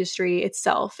dancewear industry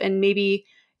itself? And maybe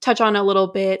touch on a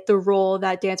little bit the role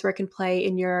that dancewear can play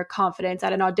in your confidence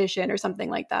at an audition or something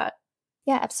like that.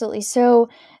 Yeah, absolutely. So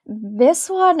this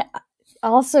one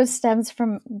also stems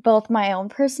from both my own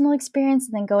personal experience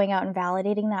and then going out and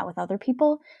validating that with other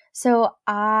people. So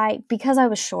because I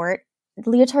was short,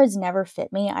 leotards never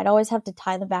fit me. I'd always have to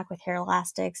tie them back with hair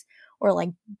elastics or like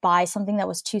buy something that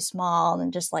was too small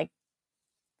and just like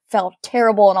felt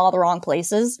terrible in all the wrong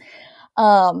places.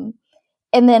 And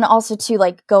then also too,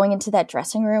 like going into that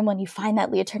dressing room, when you find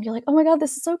that leotard, you're like, oh my God,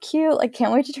 this is so cute. Like,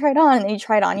 can't wait to try it on. And then you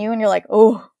try it on you and you're like,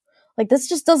 oh, like this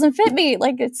just doesn't fit me.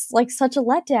 Like it's like such a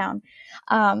letdown.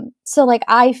 So like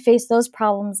I faced those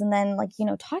problems, and then like,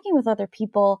 talking with other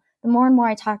people, the more and more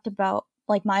I talked about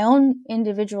like my own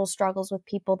individual struggles with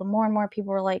people, the more and more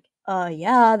people were like,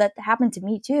 yeah, that happened to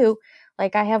me too.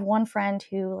 Like I have one friend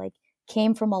who like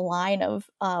came from a line of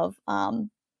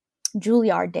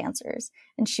Juilliard dancers,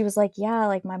 and she was like, yeah,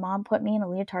 like my mom put me in a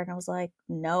leotard, and I was like,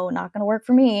 no, not gonna work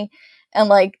for me. And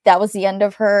like that was the end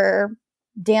of her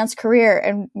dance career.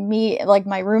 And me, like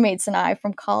my roommates and I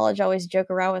from college always joke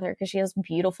around with her because she has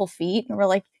beautiful feet, and we're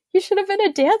like, you should have been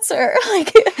a dancer.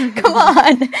 Like, come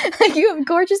on, like you have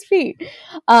gorgeous feet.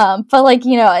 But like,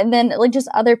 and then like just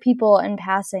other people in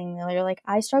passing, they're like,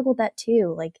 I struggled that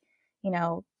too. Like,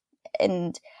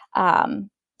 and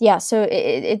yeah, so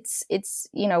it's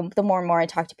the more and more I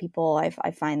talk to people,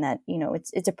 I find that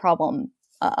it's a problem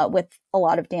with a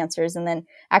lot of dancers. And then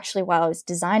actually, while I was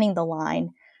designing the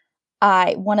line,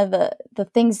 one of the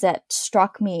things that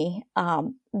struck me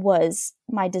was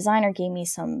my designer gave me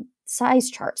some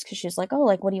size charts, because she was like, oh,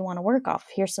 like what do you want to work off?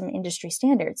 Here's some industry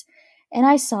standards. And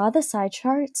I saw the size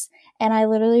charts and I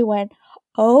literally went,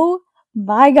 oh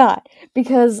my God,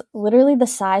 because literally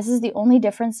the only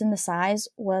difference in the size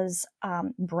was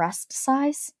breast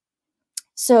size.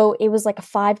 So it was like a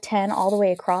 5'10" all the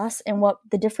way across. And what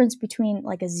the difference between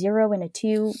like a 0 and a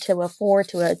 2 to a 4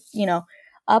 to a,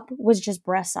 up was just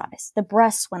breast size. The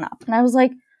breasts went up. And I was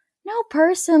like, no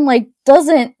person like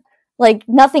doesn't, like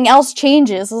nothing else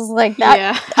changes. It was like that.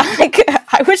 Yeah. Like,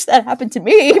 I wish that happened to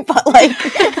me, but like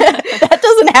that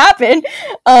doesn't happen.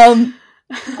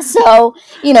 So,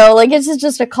 like it's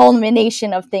just a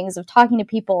culmination of things, of talking to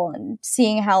people and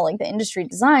seeing how like the industry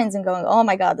designs and going, oh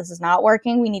my God, this is not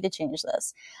working. We need to change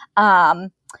this.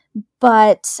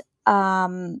 But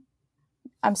I'm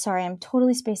sorry, I'm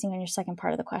totally spacing on your second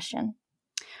part of the question.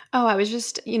 Oh, I was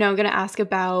just, going to ask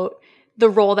about the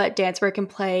role that dancewear can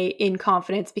play in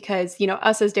confidence, because,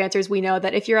 us as dancers, we know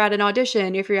that if you're at an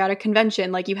audition, if you're at a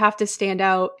convention, like you have to stand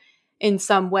out in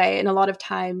some way. And a lot of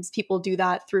times people do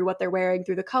that through what they're wearing,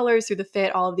 through the colors, through the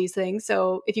fit, all of these things.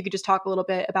 So if you could just talk a little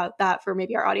bit about that for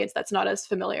maybe our audience that's not as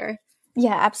familiar.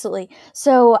 Yeah, absolutely.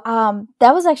 So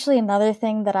that was actually another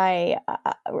thing that I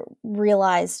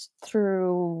realized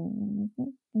through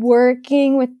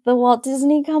working with the Walt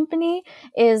Disney Company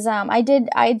is I did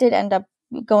end up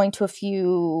going to a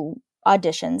few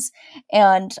auditions,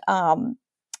 and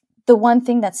the one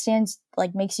thing that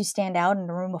makes you stand out in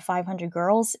a room of 500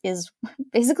 girls is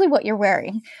basically what you're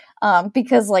wearing,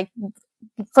 because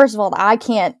first of all, I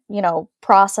can't,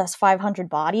 process 500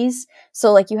 bodies.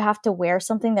 So you have to wear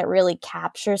something that really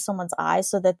captures someone's eyes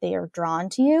so that they are drawn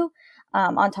to you.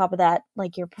 On top of that,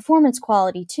 your performance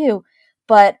quality too.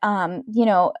 But,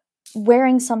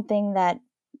 wearing something that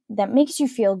makes you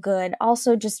feel good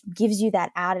also just gives you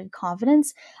that added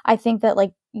confidence. I think that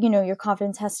your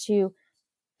confidence has to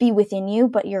be within you,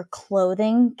 but your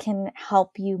clothing can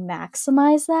help you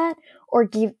maximize that or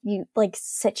give you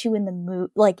set you in the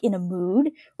mood, in a mood,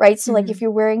 right? So if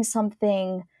you're wearing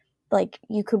something,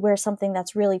 you could wear something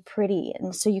that's really pretty,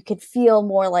 and so you could feel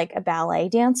more like a ballet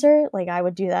dancer. I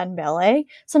would do that in ballet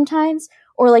sometimes.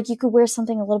 Or you could wear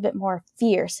something a little bit more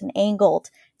fierce and angled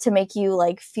to make you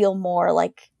feel more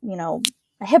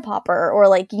a hip hopper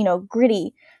or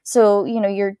gritty. So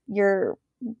your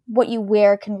what you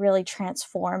wear can really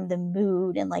transform the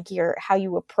mood and how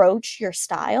you approach your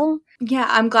style. Yeah,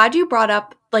 I'm glad you brought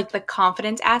up the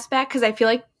confidence aspect, because I feel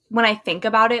like when I think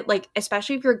about it,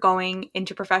 especially if you're going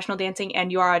into professional dancing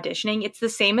and you are auditioning, it's the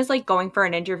same as going for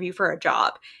an interview for a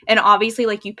job. And obviously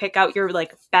you pick out your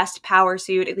best power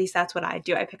suit. At least that's what I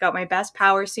do. I pick out my best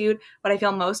power suit, what I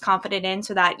feel most confident in,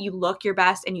 so that you look your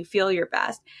best and you feel your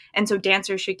best. And so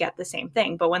dancers should get the same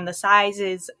thing. But when the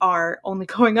sizes are only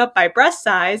going up by breast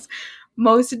size,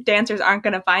 most dancers aren't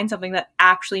going to find something that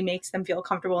actually makes them feel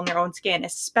comfortable in their own skin,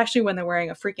 especially when they're wearing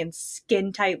a freaking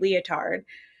skin tight leotard.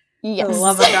 Yes. For the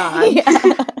love of God.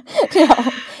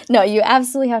 No, you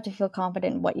absolutely have to feel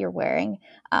confident in what you're wearing.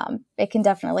 It can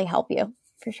definitely help you,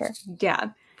 for sure. Yeah,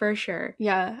 for sure.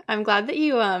 Yeah, I'm glad that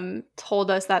you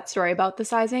told us that story about the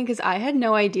sizing, because I had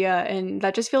no idea, and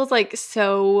that just feels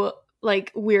so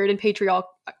weird and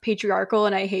patriarchal,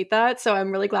 and I hate that. So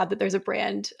I'm really glad that there's a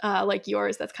brand like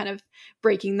yours that's kind of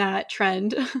breaking that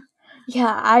trend.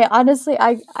 Yeah, I honestly,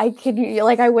 I could,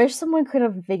 I wish someone could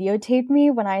have videotaped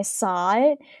me when I saw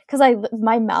it, because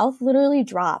my mouth literally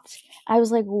dropped. I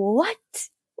was like, what?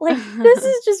 This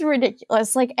is just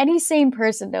ridiculous. Any sane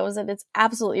person knows that it's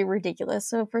absolutely ridiculous.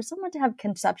 So for someone to have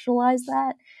conceptualized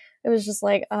that, it was just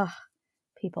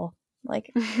people,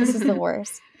 this is the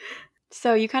worst.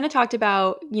 So you kind of talked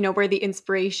about, where the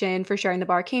inspiration for sharing the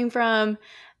bar came from.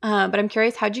 But I'm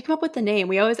curious, how did you come up with the name?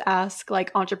 We always ask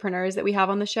entrepreneurs that we have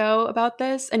on the show about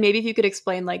this. And maybe if you could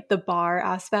explain the bar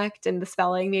aspect and the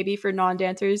spelling maybe for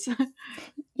non-dancers.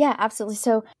 Yeah, absolutely.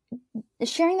 So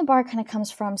sharing the bar kind of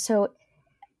comes from, so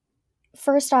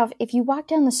first off, if you walk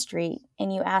down the street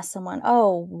and you ask someone,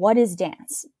 oh, what is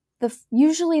dance?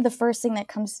 Usually the first thing that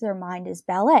comes to their mind is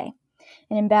ballet.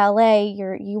 And in ballet,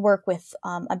 you work with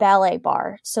a ballet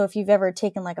bar. So if you've ever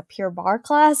taken a pure bar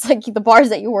class, the bars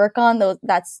that you work on,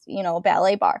 that's a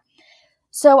ballet bar.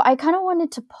 So I kind of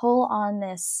wanted to pull on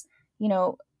this,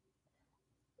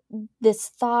 this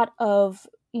thought of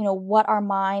what our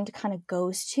mind kind of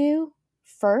goes to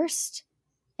first,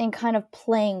 and kind of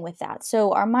playing with that.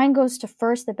 So our mind goes to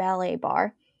first the ballet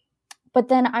bar, but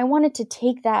then I wanted to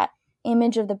take that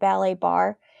image of the ballet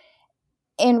bar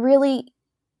and really,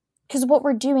 because what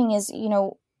we're doing is,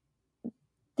 the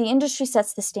industry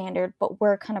sets the standard, but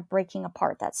we're kind of breaking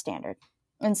apart that standard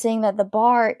and saying that the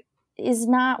bar is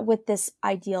not what this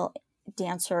ideal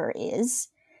dancer is.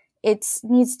 It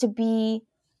needs to be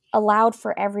allowed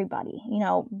for everybody,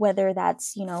 whether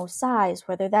that's, size,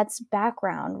 whether that's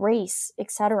background, race,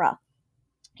 etc.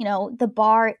 The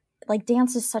bar,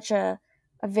 dance is such a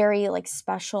very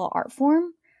special art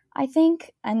form, I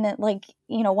think. And that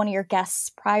one of your guests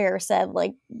prior said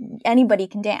anybody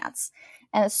can dance.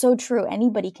 And it's so true.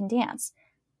 Anybody can dance.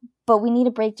 But we need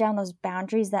to break down those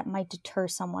boundaries that might deter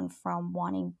someone from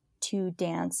wanting to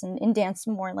dance and dance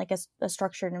more in a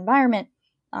structured environment,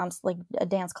 like a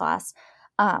dance class.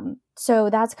 So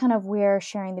that's kind of where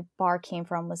sharing the bar came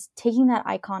from, was taking that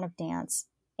icon of dance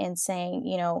and saying,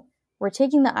 we're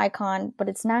taking the icon, but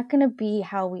it's not going to be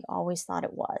how we always thought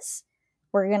it was.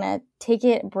 We're going to take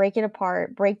it, break it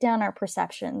apart, break down our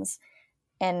perceptions,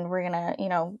 and we're going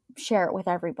to, share it with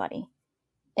everybody.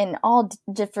 And all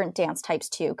different dance types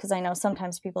too, because I know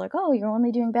sometimes people are like, oh, you're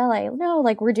only doing ballet. No,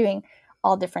 we're doing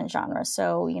all different genres.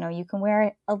 So, you can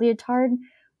wear a leotard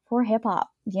for hip hop,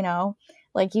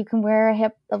 Like you can wear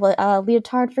a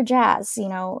leotard for jazz, you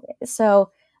know.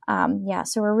 So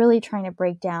so we're really trying to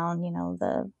break down, you know,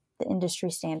 the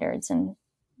industry standards and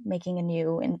making a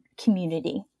new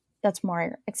community that's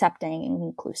more accepting and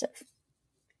inclusive.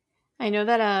 I know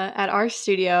that at our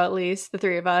studio, at least the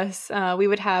three of us, we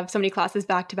would have so many classes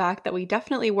back to back that we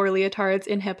definitely wore leotards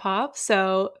in hip hop.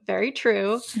 So very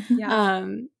true. Yeah.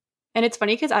 And it's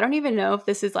funny because I don't even know if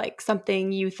this is like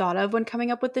something you thought of when coming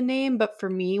up with the name, but for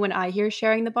me, when I hear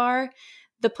Sharing the Bar,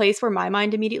 the place where my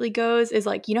mind immediately goes is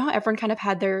like, you know how everyone kind of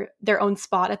had their own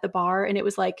spot at the bar, and it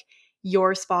was like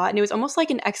your spot, and it was almost like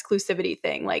an exclusivity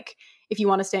thing. Like if you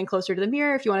want to stand closer to the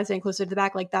mirror, if you want to stand closer to the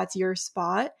back, like that's your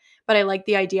spot. But I like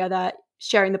the idea that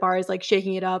Sharing the Bar is like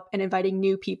shaking it up and inviting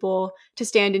new people to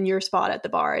stand in your spot at the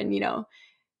bar. And, you know,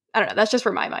 I don't know. That's just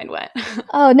where my mind went.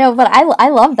 Oh no, but I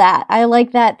love that. I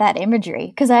like that imagery,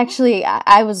 because actually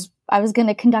I was going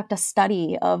to conduct a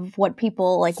study of what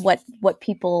people like what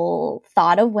people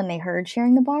thought of when they heard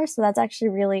Sharing the Bar. So that's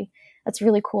actually that's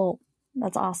really cool.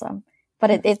 That's awesome.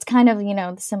 But it's kind of, you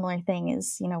know, the similar thing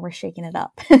is, you know, we're shaking it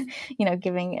up, you know,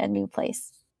 giving a new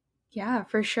place. Yeah,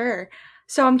 for sure.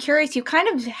 So I'm curious, you kind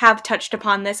of have touched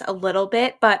upon this a little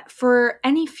bit, but for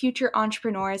any future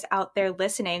entrepreneurs out there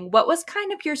listening, what was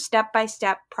kind of your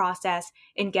step-by-step process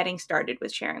in getting started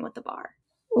with Sharing with the Bar?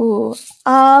 Ooh,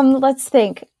 let's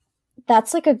think.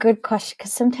 That's like a good question,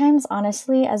 because sometimes,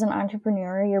 honestly, as an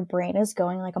entrepreneur, your brain is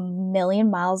going like a million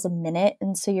miles a minute.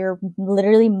 And so you're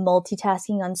literally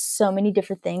multitasking on so many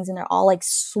different things, and they're all like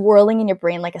swirling in your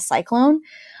brain like a cyclone.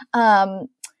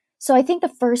 So I think the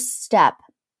first step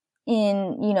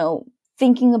in, you know,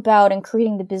 thinking about and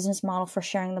creating the business model for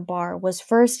Sharing the Bar was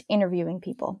first interviewing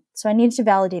people. So I needed to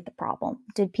validate the problem.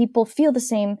 Did people feel the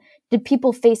same? Did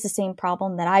people face the same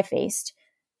problem that I faced?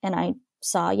 And I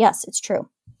saw, yes, it's true.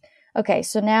 Okay,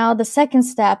 so now the second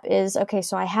step is, okay,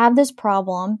 so I have this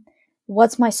problem.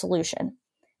 What's my solution?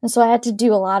 And so I had to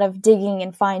do a lot of digging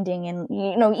and finding. And,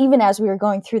 you know, even as we were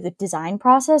going through the design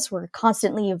process, we're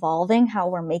constantly evolving how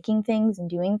we're making things and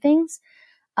doing things.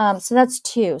 So that's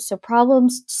two. So problem,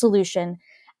 solution.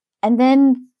 And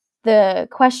then the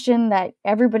question that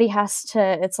everybody has to,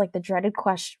 it's like the dreaded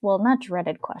question. Well, not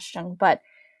dreaded question, but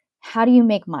how do you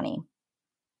make money?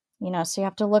 You know, so you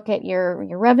have to look at your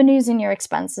revenues and your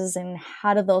expenses and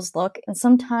how do those look? And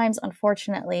sometimes,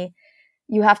 unfortunately,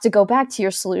 you have to go back to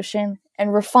your solution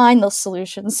and refine those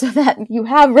solutions so that you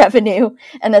have revenue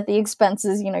and that the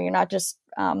expenses, you know, you're not just,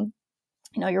 you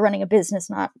know, you're running a business,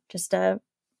 not just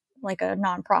like a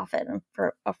nonprofit,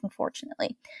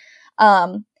 unfortunately.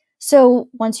 So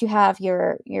once you have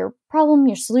your problem,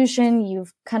 your solution,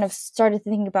 you've kind of started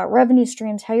thinking about revenue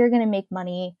streams, how you're going to make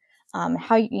money.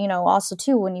 How, you know, also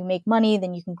too, when you make money,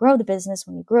 then you can grow the business.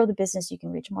 When you grow the business, you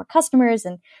can reach more customers,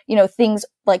 and, you know, things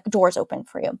like doors open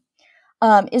for you.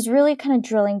 Is really kind of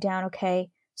drilling down, okay,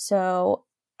 so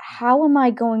how am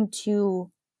I going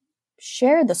to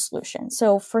share the solution?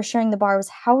 So for Sharing the Bar was,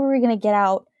 how are we going to get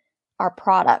out our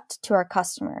product to our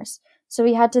customers? So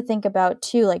we had to think about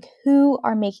too, like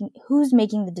who's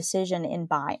making the decision in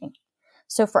buying.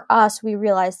 So for us, we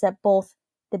realized that both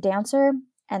the dancer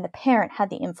and the parent had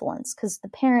the influence, because the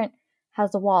parent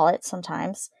has the wallet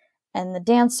sometimes, and the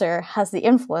dancer has the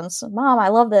influence. Mom, I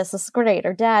love this. This is great.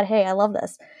 Or Dad, hey, I love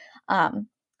this.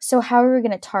 So how are we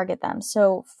going to target them?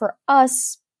 So for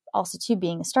us, also too,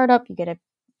 being a startup, you get to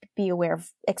be aware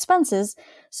of expenses.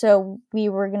 So we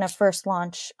were going to first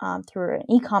launch through an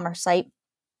e-commerce site,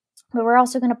 but we're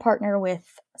also going to partner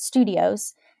with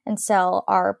studios and sell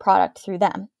our product through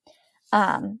them.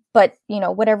 But, you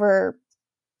know, whatever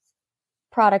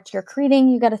product you're creating,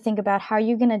 you got to think about how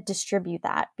you're going to distribute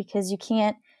that, because you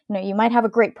can't, you know, you might have a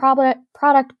great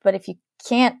product, but if you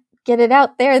can't get it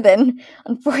out there, then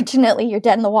unfortunately you're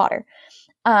dead in the water.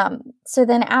 So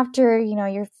then after, you know,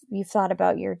 you've thought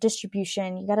about your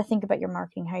distribution, you got to think about your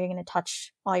marketing, how you're going to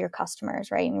touch all your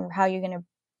customers, right? And how you're going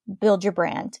to build your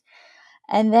brand.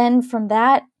 And then from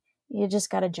that, you just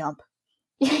got to jump.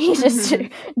 You just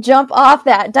jump off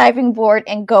that diving board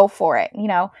and go for it. You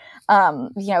know,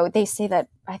 they say that,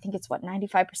 I think it's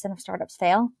 95% of startups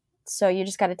fail. So you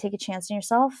just got to take a chance on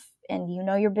yourself, and you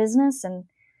know your business, and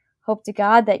hope to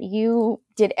God that you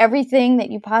did everything that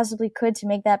you possibly could to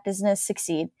make that business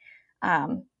succeed.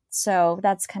 So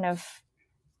that's kind of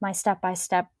my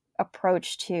step-by-step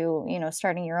approach to, you know,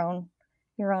 starting your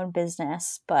own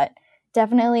business. But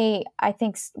definitely, I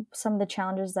think some of the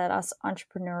challenges that us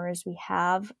entrepreneurs we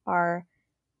have are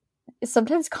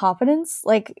sometimes confidence.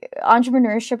 Like,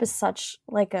 entrepreneurship is such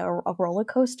like a roller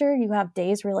coaster. You have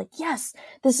days where you're like, yes,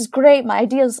 this is great. My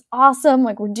idea is awesome.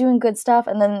 Like, we're doing good stuff.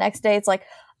 And then the next day it's like,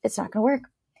 it's not going to work.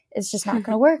 it's just not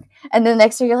going to work. And then the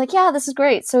next year you're like, yeah, this is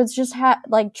great. So it's just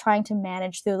like trying to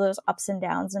manage through those ups and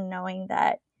downs and knowing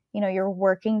that, you know, you're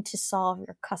working to solve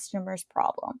your customer's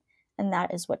problem. And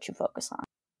that is what you focus on.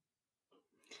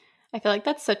 I feel like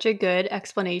that's such a good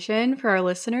explanation for our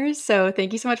listeners. So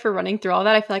thank you so much for running through all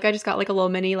that. I feel like I just got like a little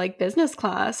mini like business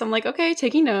class. I'm like, okay,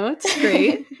 taking notes.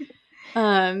 Great.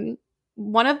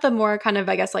 One of the more kind of,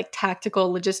 I guess, like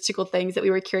tactical, logistical things that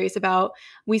we were curious about,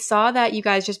 we saw that you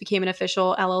guys just became an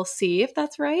official LLC, if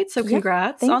that's right. So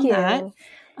congrats on that.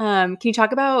 Can you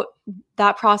talk about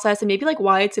that process and maybe like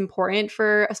why it's important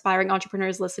for aspiring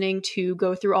entrepreneurs listening to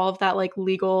go through all of that like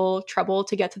legal trouble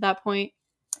to get to that point?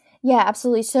 Yeah,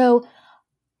 absolutely. So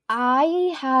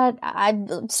I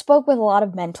spoke with a lot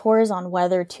of mentors on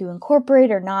whether to incorporate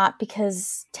or not,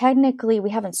 because technically we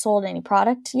haven't sold any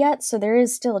product yet. So there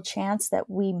is still a chance that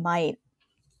we might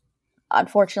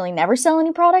unfortunately never sell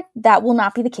any product. That will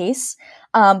not be the case.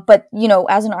 But you know,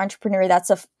 as an entrepreneur, that's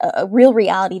a real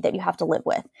reality that you have to live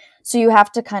with. So you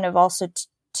have to kind of also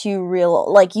you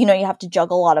have to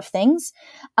juggle a lot of things.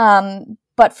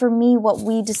 But for me, what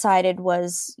we decided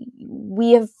was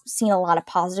we have seen a lot of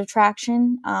positive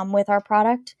traction with our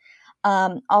product.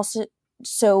 Also,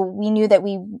 so we knew that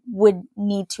we would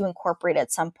need to incorporate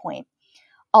at some point.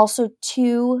 Also,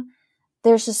 too,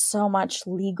 there's just so much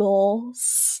legal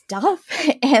stuff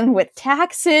and with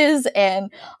taxes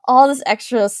and all this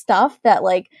extra stuff that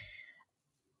like,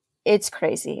 it's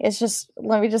crazy. It's just,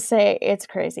 let me just say, it's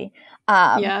crazy.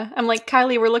 Yeah. I'm like,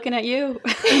 Kylie, we're looking at you.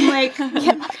 I'm like,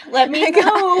 yeah, let me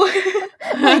know.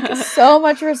 Like, so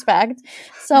much respect.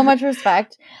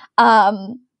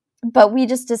 But we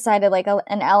just decided like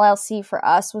an LLC for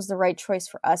us was the right choice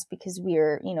for us because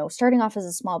we're, you know, starting off as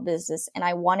a small business and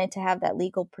I wanted to have that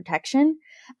legal protection.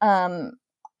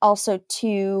 Also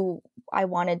too, I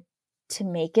wanted to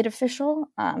make it official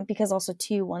because also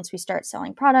too, once we start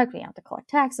selling product, we have to collect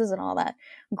taxes and all that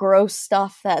gross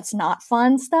stuff that's not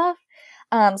fun stuff.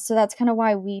 So that's kind of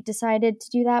why we decided to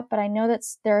do that. But I know that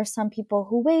there are some people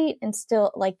who wait and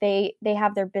still like they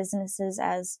have their businesses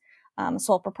as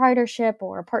sole proprietorship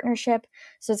or a partnership.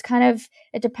 So it's kind of,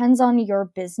 it depends on your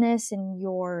business and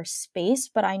your space.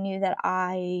 But I knew that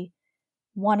I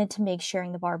wanted to make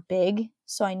sharing the bar big.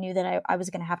 So I knew that I was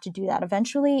going to have to do that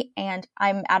eventually. And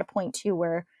I'm at a point too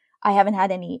where I haven't had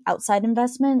any outside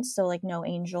investments. So like no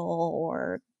angel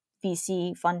or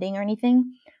VC funding or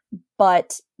anything.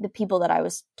 But the people that I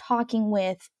was talking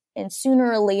with, and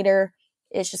sooner or later,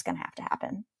 it's just going to have to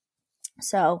happen.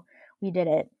 So we did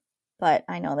it. But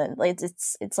I know that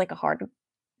it's like a hard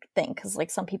thing because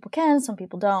like some people can, some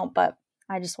people don't. But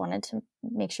I just wanted to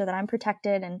make sure that I'm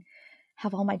protected and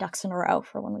have all my ducks in a row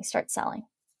for when we start selling.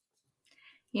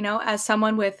 You know, as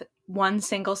someone with one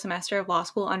single semester of law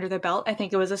school under their belt, I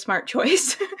think it was a smart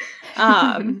choice.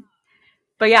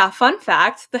 But yeah, fun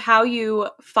fact, how you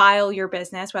file your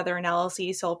business, whether an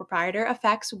LLC, sole proprietor,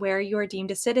 affects where you are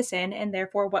deemed a citizen and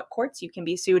therefore what courts you can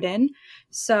be sued in.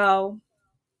 So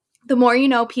the more you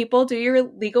know, people, do your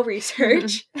legal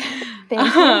research.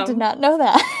 Thank you. Did not know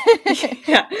that.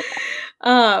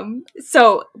 Yeah.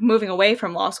 So moving away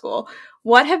from law school,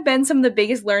 what have been some of the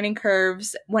biggest learning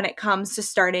curves when it comes to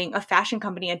starting a fashion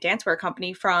company, a dancewear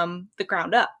company from the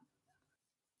ground up?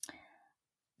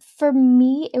 For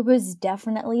me, it was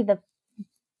definitely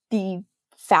the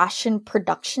fashion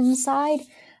production side.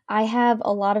 I have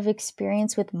a lot of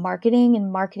experience with marketing,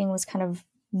 and marketing was kind of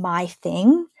my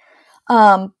thing.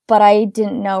 But I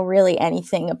didn't know really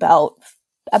anything about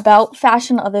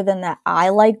fashion other than that I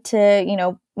like to,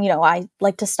 I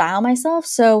like to style myself.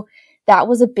 So that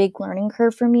was a big learning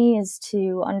curve for me, is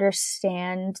to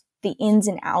understand the ins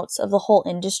and outs of the whole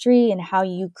industry and how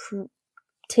you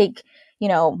take,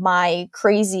 my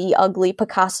crazy, ugly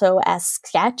Picasso-esque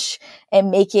sketch and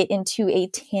make it into a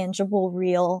tangible,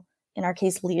 real, in our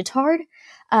case, leotard.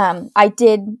 I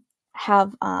did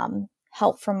have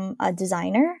help from a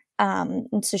designer.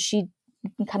 And so she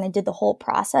kind of did the whole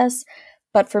process.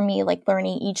 But for me, like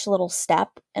learning each little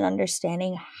step and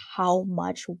understanding how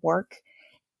much work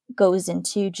goes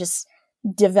into just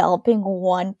developing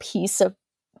one piece of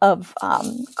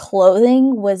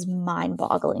clothing was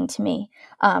mind-boggling to me.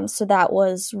 So that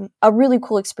was a really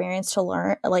cool experience to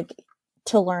learn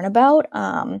about,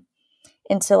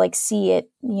 and to like see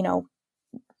it,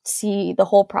 see the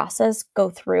whole process go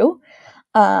through.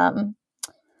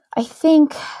 I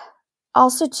think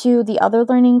also too, the other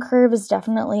learning curve is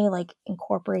definitely like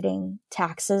incorporating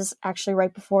taxes. Actually,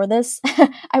 right before this,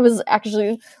 I was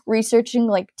actually researching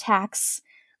like tax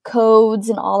codes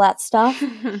and all that stuff.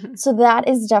 So that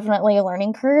is definitely a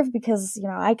learning curve because,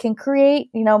 I can create,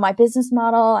 my business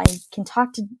model. I can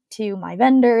talk to my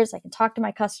vendors. I can talk to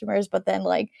my customers, but then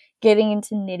like getting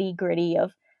into nitty gritty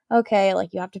of, okay,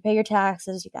 like you have to pay your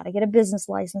taxes. You got to get a business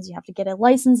license. You have to get a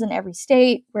license in every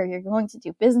state where you're going to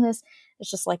do business. It's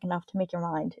just like enough to make your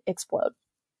mind explode.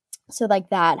 So like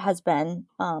that has been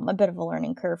a bit of a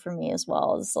learning curve for me as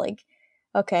well. As like,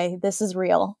 okay, this is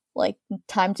real. Like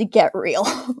time to get real,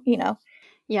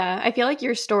 Yeah, I feel like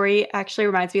your story actually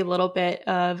reminds me a little bit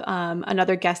of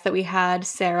another guest that we had,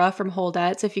 Sarah from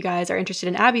Holdet. So if you guys are interested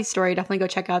in Abby's story, definitely go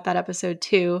check out that episode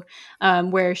too,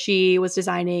 where she was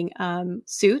designing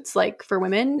suits like for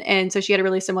women. And so she had a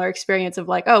really similar experience of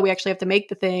like, oh, we actually have to make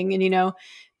the thing and,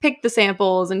 pick the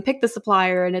samples and pick the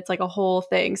supplier. And it's like a whole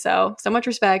thing. So much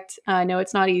respect. I know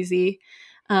it's not easy.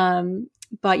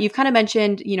 But you've kind of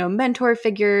mentioned, mentor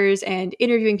figures and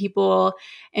interviewing people.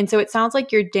 And so it sounds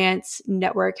like your dance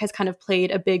network has kind of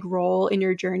played a big role in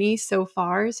your journey so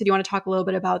far. So do you want to talk a little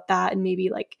bit about that and maybe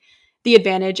like the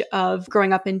advantage of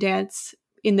growing up in dance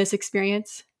in this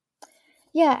experience?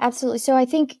 Yeah, absolutely. So I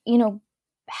think,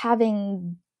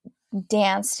 having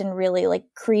danced and really like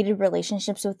created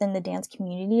relationships within the dance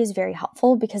community is very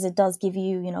helpful because it does give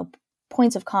you,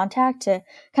 points of contact to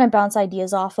kind of bounce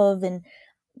ideas off of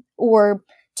or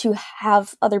to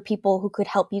have other people who could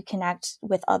help you connect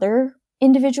with other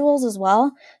individuals as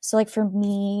well. So like for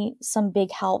me, some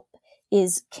big help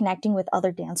is connecting with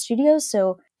other dance studios.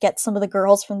 So get some of the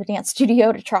girls from the dance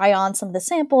studio to try on some of the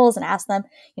samples and ask them,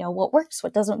 what works,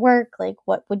 what doesn't work, like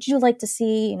what would you like to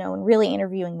see, and really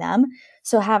interviewing them.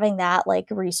 So having that like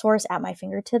resource at my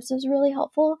fingertips is really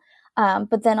helpful.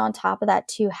 But then on top of that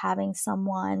too, having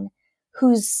someone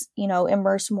who's,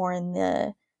 immersed more in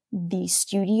the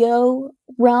studio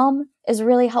realm is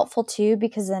really helpful too,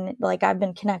 because then like I've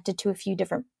been connected to a few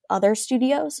different other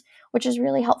studios, which is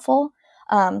really helpful.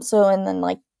 And then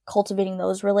like cultivating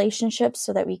those relationships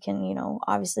so that we can,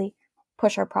 obviously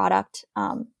push our product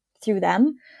through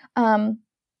them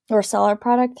or sell our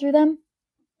product through them.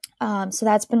 So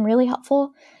that's been really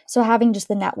helpful. So having just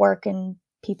the network and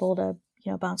people to,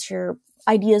 bounce your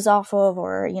ideas off of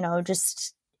or,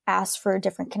 just ask for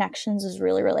different connections is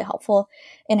really, really helpful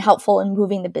in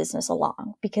moving the business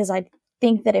along. Because I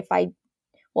think that if I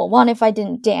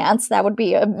didn't dance, that would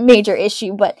be a major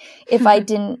issue. But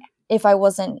if I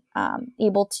wasn't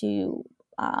able to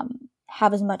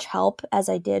have as much help as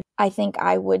I did, I think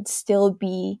I would still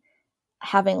be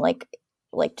having like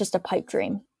just a pipe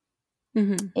dream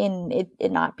in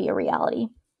it not be a reality.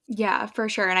 Yeah, for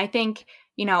sure. And I think,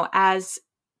 as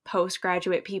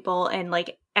postgraduate people and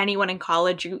like anyone in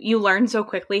college, you learn so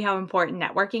quickly how important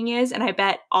networking is. And I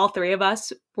bet all three of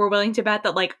us were willing to bet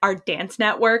that like our dance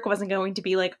network wasn't going to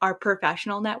be like our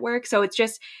professional network. So it's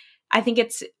just, I think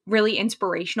it's really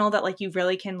inspirational that like you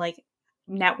really can like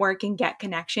network and get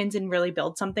connections and really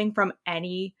build something from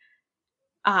any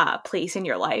place in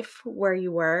your life where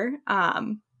you were.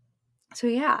 So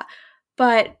yeah.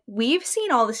 But we've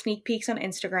seen all the sneak peeks on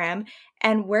Instagram,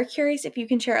 and we're curious if you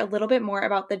can share a little bit more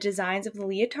about the designs of the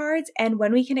leotards and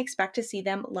when we can expect to see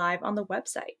them live on the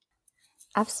website.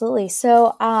 Absolutely.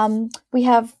 So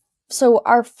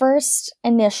our first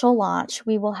initial launch,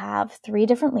 we will have 3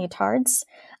 different leotards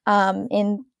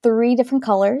in 3 different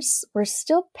colors. We're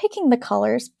still picking the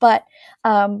colors, but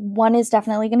one is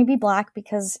definitely going to be black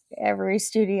because every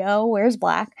studio wears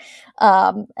black.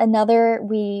 Another,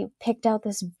 we picked out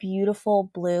this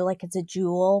beautiful blue, like it's a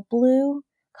jewel blue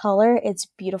color. It's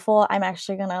beautiful. I'm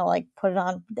actually going to like put it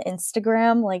on the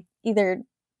Instagram, like either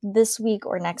this week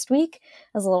or next week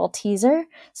as a little teaser.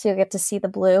 So you'll get to see the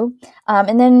blue.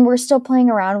 And then we're still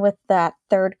playing around with that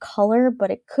 3rd color,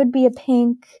 but it could be a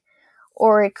pink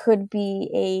or it could be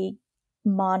a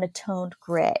monotoned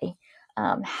gray.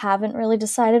 Haven't really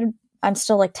decided. I'm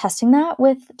still like testing that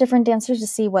with different dancers to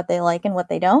see what they like and what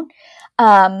they don't.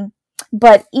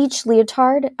 But each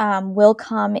leotard will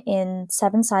come in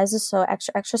 7 sizes, so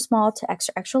extra, extra small to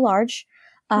extra, extra large.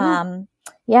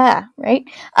 Yeah, right.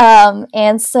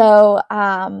 So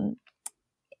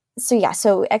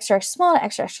extra, extra small to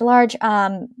extra, extra large.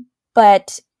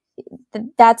 But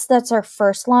that's our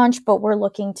first launch, but we're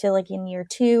looking to like in year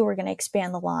 2, we're going to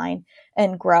expand the line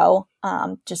and grow.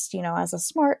 Just, as a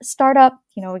smart startup,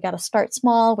 we got to start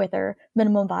small with our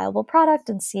minimum viable product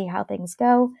and see how things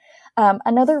go.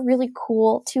 Another really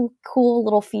two cool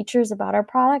little features about our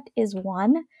product is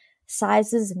 1,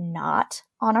 size is not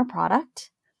on our product,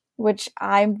 which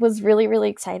I was really, really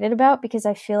excited about because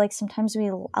I feel like sometimes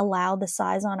we allow the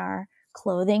size on our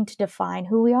clothing to define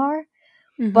who we are,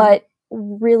 but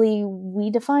really we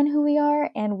define who we are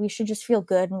and we should just feel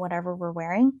good in whatever we're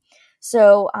wearing.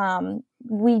 So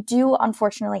we do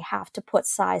unfortunately have to put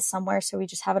size somewhere. So we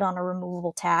just have it on a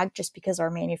removable tag just because our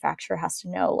manufacturer has to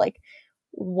know like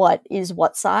what is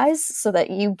what size so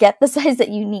that you get the size that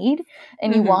you need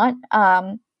and you want.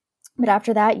 But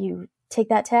after that, you take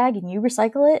that tag and you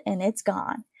recycle it and it's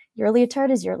gone. Your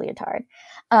leotard is your leotard.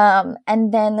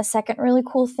 And then the second really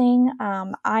cool thing,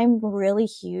 I'm really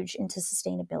huge into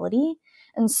sustainability.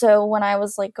 And so when I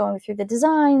was like going through the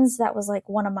designs, that was like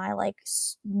one of my like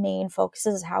main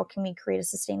focuses. How can we create a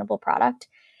sustainable product?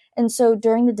 And so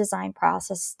during the design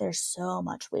process, there's so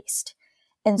much waste.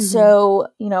 And so,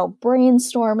 you know,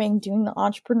 brainstorming, doing the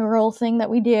entrepreneurial thing that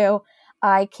we do,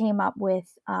 I came up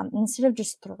with, instead of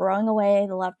just throwing away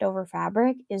the leftover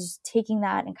fabric, is taking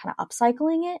that and kind of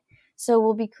upcycling it. So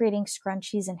we'll be creating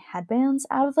scrunchies and headbands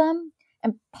out of them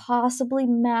and possibly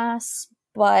masks,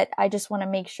 but I just want to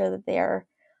make sure that they're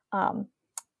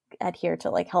adhere to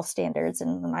like health standards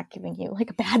and I'm not giving you like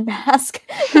a bad mask.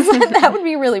 That would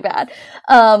be really bad.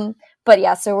 But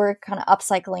yeah, so we're kind of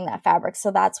upcycling that fabric.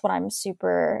 So that's what I'm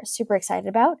super, super excited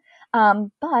about.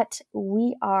 But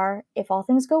we are, if all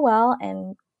things go well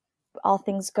and all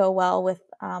things go well with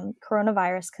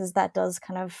coronavirus, because that does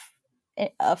kind of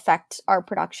affect our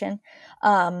production,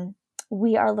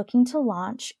 we are looking to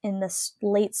launch in the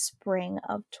late spring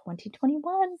of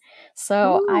 2021.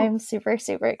 So I'm super,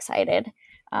 super excited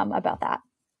about that.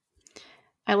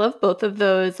 I love both of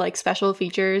those like special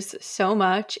features so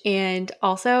much. And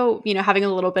also, you know, having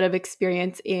a little bit of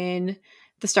experience in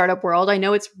the startup world, I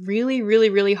know it's really, really,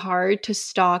 really hard to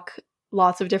stock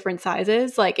lots of different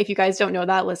sizes. Like if you guys don't know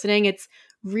that listening, it's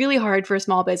really hard for a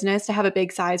small business to have a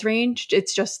big size range.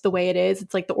 It's just the way it is.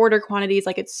 It's like the order quantities,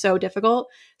 like it's so difficult.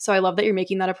 So I love that you're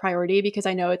making that a priority because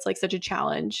I know it's like such a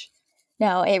challenge.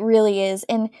 No, it really is.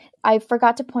 And I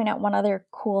forgot to point out one other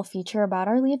cool feature about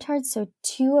our leotards. So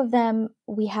 2 of them,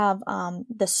 we have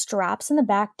the straps in the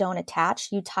back don't attach.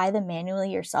 You tie them manually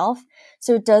yourself.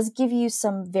 So it does give you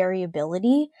some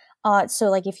variability. So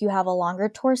like if you have a longer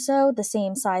torso, the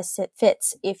same size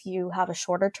fits if you have a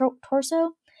shorter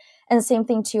torso. And the same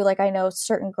thing too, like I know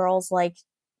certain girls like,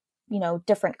 you know,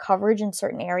 different coverage in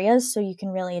certain areas. So you can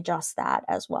really adjust that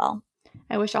as well.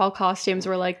 I wish all costumes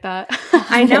were like that.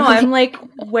 I know. I'm like,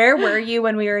 where were you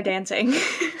when we were dancing?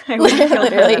 I would feel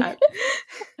literally.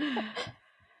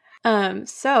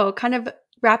 So kind of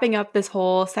wrapping up this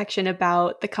whole section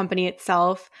about the company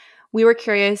itself, we were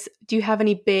curious, do you have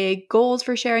any big goals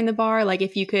for Sharing the Bar? Like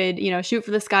if you could, you know, shoot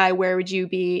for the sky, where would you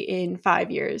be in 5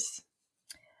 years?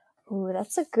 Ooh,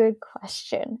 that's a good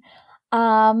question.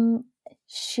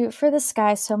 Shoot for the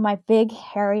sky. So my big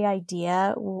hairy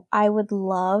idea, I would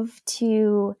love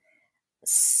to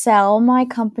sell my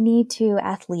company to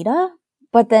Athleta,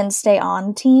 but then stay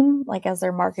on team, like as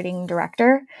their marketing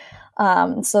director,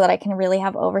 so that I can really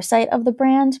have oversight of the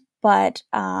brand. But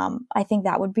I think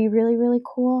that would be really, really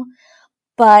cool.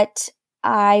 But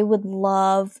I would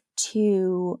love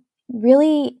to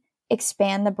really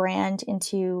expand the brand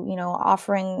into, you know,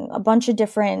 offering a bunch of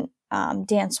different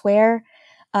dancewear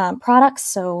products.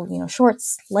 So, you know,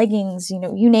 shorts, leggings, you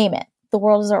know, you name it. The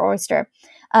world is our oyster.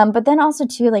 But then also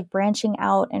too, like branching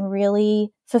out and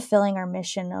really fulfilling our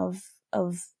mission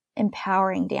of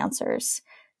empowering dancers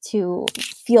to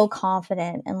feel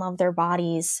confident and love their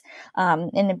bodies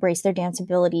and embrace their dance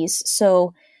abilities.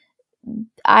 So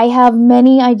I have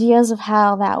many ideas of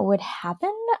how that would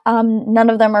happen. None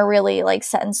of them are really like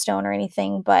set in stone or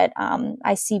anything, but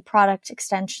I see product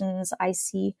extensions. I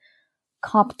see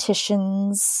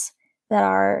competitions that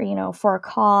are, you know, for a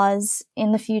cause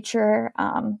in the future.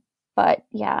 But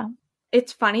yeah.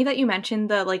 It's funny that you mentioned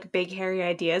the like big hairy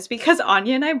ideas because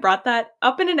Anya and I brought that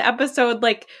up in an episode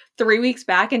like 3 weeks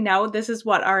back, and now this is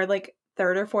what our like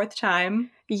 3rd or 4th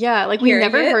time. Yeah, like we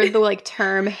never heard the like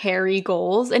term hairy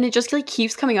goals, and it just like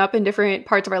keeps coming up in different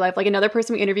parts of our life. Like another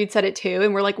person we interviewed said it too,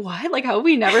 and we're like, what? Like how have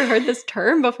we never heard this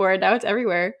term before? And now it's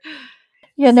everywhere.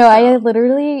 Yeah, no, I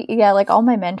literally, like all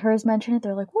my mentors mention it.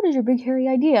 They're like, what is your big hairy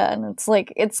idea? And it's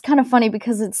like, it's kind of funny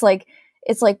because it's like,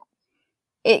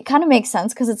 it kind of makes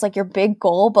sense because it's like your big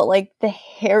goal, but like the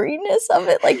hairiness of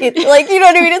it, like it, like, you know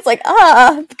what I mean? It's like,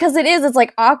 because it's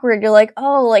like awkward. You're like,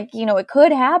 oh, like, you know, it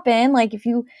could happen. Like if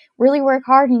you really work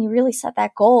hard and you really set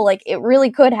that goal, like it really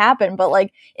could happen. But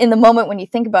like in the moment when you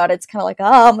think about it, it's kind of like,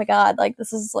 oh my God, like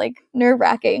this is like nerve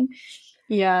wracking.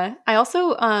 Yeah. I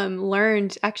also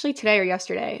learned actually today or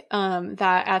yesterday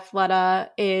that Athleta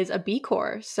is a B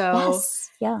Corp. So yes.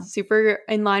 Yeah. Super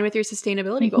in line with your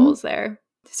sustainability goals there.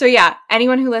 So yeah,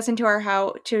 anyone who listened to our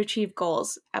How to Achieve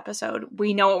Goals episode,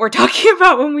 we know what we're talking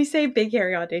about when we say big,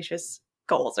 hairy, audacious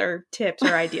goals or tips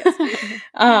or ideas.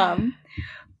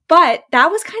 But that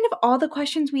was kind of all the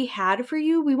questions we had for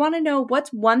you. We want to know,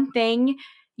 what's one thing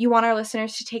you want our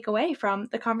listeners to take away from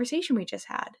the conversation we just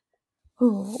had?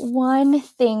 Ooh, one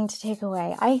thing to take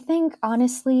away. I think,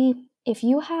 honestly, if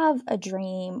you have a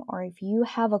dream or if you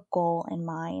have a goal in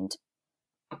mind,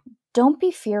 don't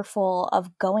be fearful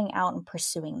of going out and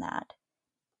pursuing that.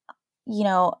 You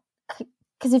know,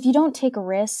 because if you don't take a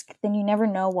risk, then you never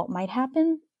know what might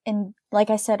happen. And like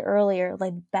I said earlier,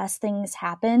 like, best things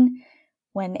happen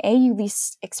when A, you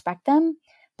least expect them,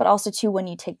 but also two, when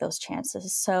you take those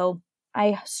chances. So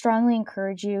I strongly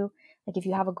encourage you, like, if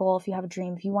you have a goal, if you have a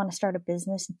dream, if you want to start a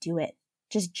business, do it.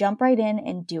 Just jump right in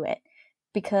and do it.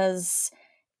 Because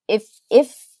if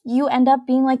you end up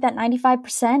being like that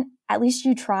 95%, at least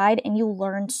you tried and you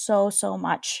learned so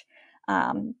much.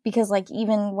 Because like,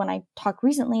 even when I talked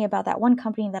recently about that one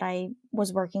company that I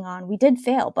was working on, we did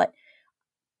fail, but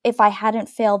if I hadn't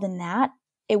failed in that,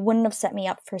 it wouldn't have set me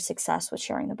up for success with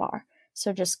Sharing the Bar.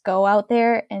 So just go out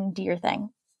there and do your thing.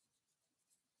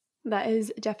 That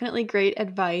is definitely great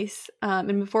advice.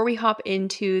 And before we hop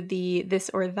into the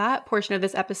this or that portion of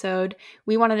this episode,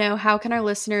 we want to know, how can our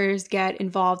listeners get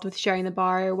involved with Sharing the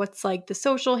Bar? What's like the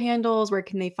social handles? Where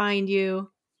can they find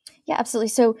you? Yeah, absolutely.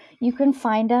 So you can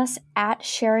find us at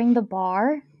Sharing the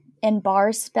Bar, and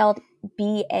bar spelled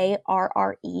BARRE,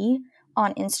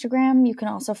 on Instagram. You can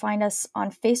also find us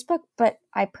on Facebook, but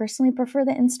I personally prefer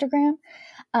the Instagram,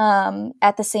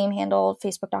 at the same handle,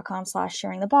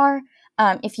 facebook.com/sharingthebar.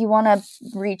 If you want to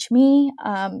reach me,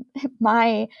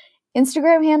 my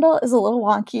Instagram handle is a little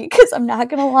wonky, because I'm not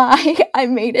going to lie, I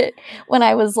made it when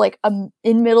I was like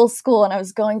in middle school and I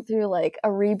was going through like a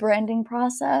rebranding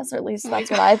process, or at least that's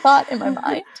what I thought in my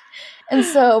mind. And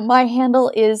so my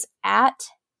handle is at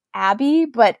Abby,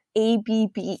 but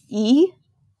ABBE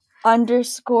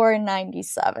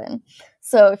 _97.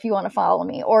 So if you want to follow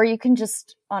me, or you can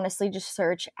just honestly just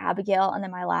search Abigail, and then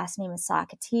my last name is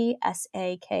Sakati,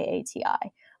 Sakati.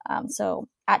 So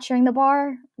at Sharing the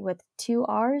Bar with 2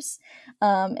 R's,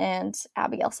 and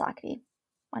Abigail Sakati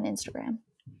on Instagram.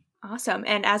 Awesome.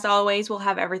 And as always, we'll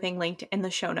have everything linked in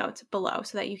the show notes below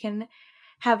so that you can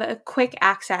have a quick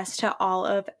access to all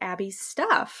of Abby's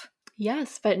stuff.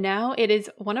 Yes, but now it is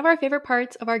one of our favorite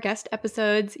parts of our guest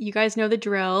episodes. You guys know the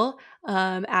drill.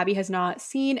 Abby has not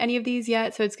seen any of these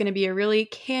yet, so it's going to be a really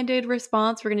candid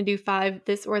response. We're going to do 5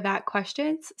 this or that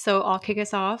questions. So I'll kick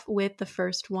us off with the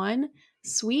first one.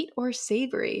 Sweet or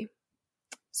savory?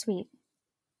 Sweet.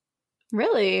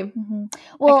 Really? Mm-hmm.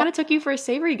 Well, I kind of took you for a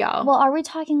savory gal. Well, are we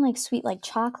talking like sweet like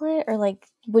chocolate, or like,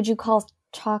 would you call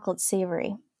chocolate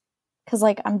savory? Because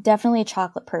like, I'm definitely a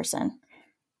chocolate person.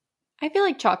 I feel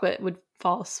like chocolate would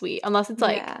fall sweet, unless it's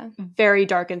like very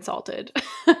dark and salted.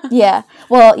 Yeah.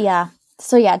 Well, yeah.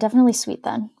 So yeah, definitely sweet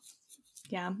then.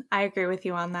 Yeah, I agree with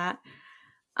you on that.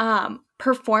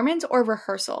 Performance or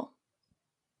rehearsal?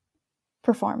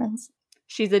 Performance.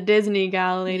 She's a Disney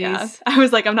gal, ladies. Yeah. I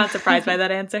was like, I'm not surprised by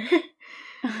that answer.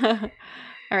 All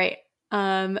right.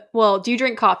 Well, do you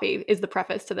drink coffee is the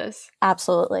preface to this.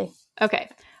 Absolutely. Okay.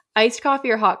 Iced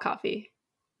coffee or hot coffee?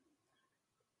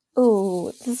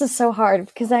 Ooh, this is so hard,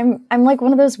 because I'm like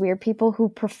one of those weird people who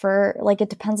prefer, like, it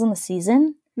depends on the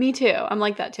season. Me too. I'm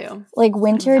like that too. Like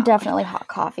winter, definitely hot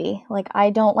coffee. Like, I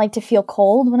don't like to feel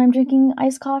cold when I'm drinking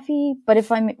iced coffee, but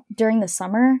if I'm during the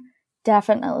summer,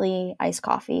 definitely iced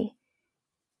coffee.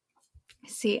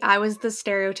 See, I was the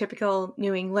stereotypical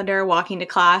New Englander walking to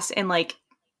class in like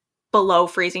below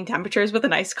freezing temperatures with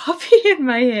an iced coffee in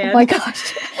my hand. Oh my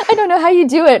gosh. I don't know how you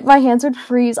do it. My hands would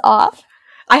freeze off.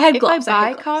 I had gloves. If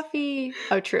I buy coffee,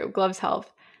 oh true, gloves help.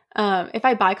 If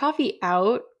I buy coffee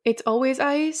out, it's always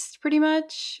iced pretty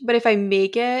much. But if I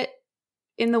make it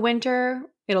in the winter,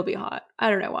 it'll be hot. I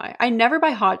don't know why. I never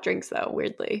buy hot drinks though,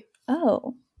 weirdly.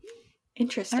 Oh.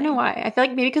 Interesting. I don't know why. I feel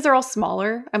like maybe because they're all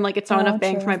smaller. I'm like, it's not enough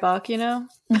bang for my buck, you know?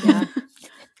 Yeah,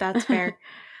 that's fair.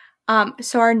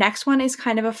 So our next one is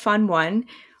kind of a fun one.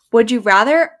 Would you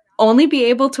rather only be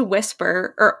able to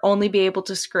whisper or only be able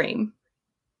to scream?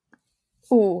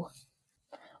 Ooh.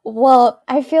 Well,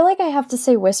 I feel like I have to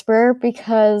say whisper,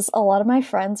 because a lot of my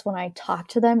friends, when I talk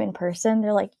to them in person,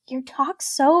 they're like, you talk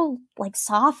so like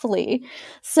softly.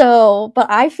 So, but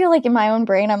I feel like in my own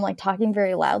brain, I'm like talking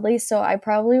very loudly. So I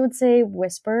probably would say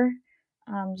whisper,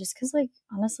 just because like,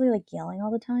 honestly, like yelling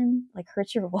all the time, like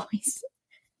hurts your voice.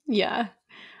 Yeah.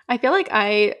 I feel like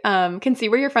I can see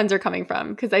where your friends are coming from,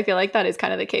 because I feel like that is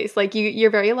kind of the case. Like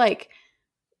you're very like,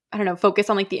 I don't know, focus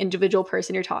on like the individual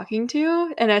person you're talking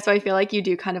to. And so I feel like you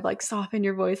do kind of like soften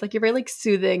your voice. Like you're very like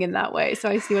soothing in that way. So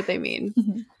I see what they mean.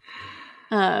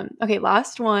 Okay,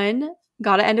 last one.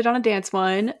 Gotta end it on a dance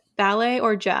one. ballet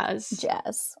or jazz?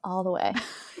 Jazz, all the way.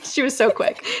 She was so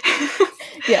quick.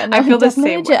 Yeah, no, I feel the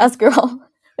definitely same a jazz girl.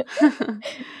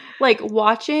 Like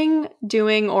watching,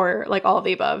 doing, or like all of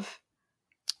the above?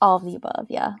 All of the above,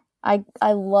 yeah. I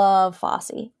love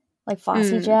Fosse. Like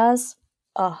Fosse jazz.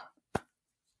 Oh,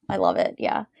 I love it,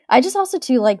 yeah. I just also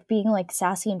too like being like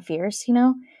sassy and fierce, you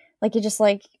know? Like you just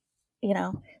like, you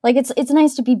know, like it's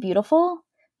nice to be beautiful,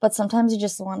 but sometimes you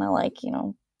just want to like, you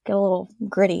know, get a little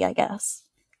gritty, I guess.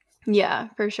 Yeah,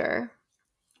 for sure.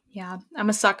 Yeah, I'm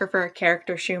a sucker for a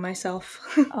character shoe myself.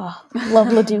 Oh, love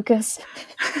LaDucas.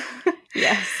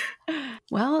 Yes.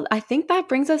 Well, I think that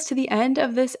brings us to the end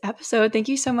of this episode. Thank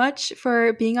you so much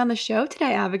for being on the show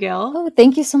today, Abigail. Oh,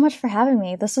 thank you so much for having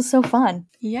me. This was so fun.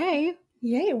 Yay.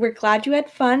 Yay, we're glad you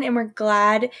had fun, and we're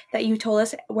glad that you told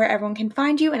us where everyone can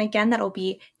find you. And again, that'll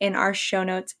be in our show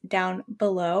notes down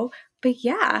below. But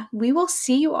yeah, we will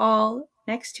see you all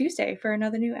next Tuesday for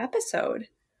another new episode.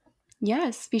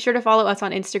 Yes. Be sure to follow us on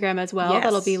Instagram as well. Yes.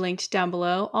 That'll be linked down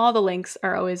below. All the links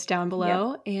are always down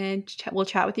below. Yep. And we'll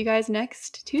chat with you guys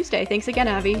next Tuesday. Thanks again,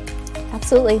 Abby.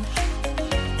 Absolutely.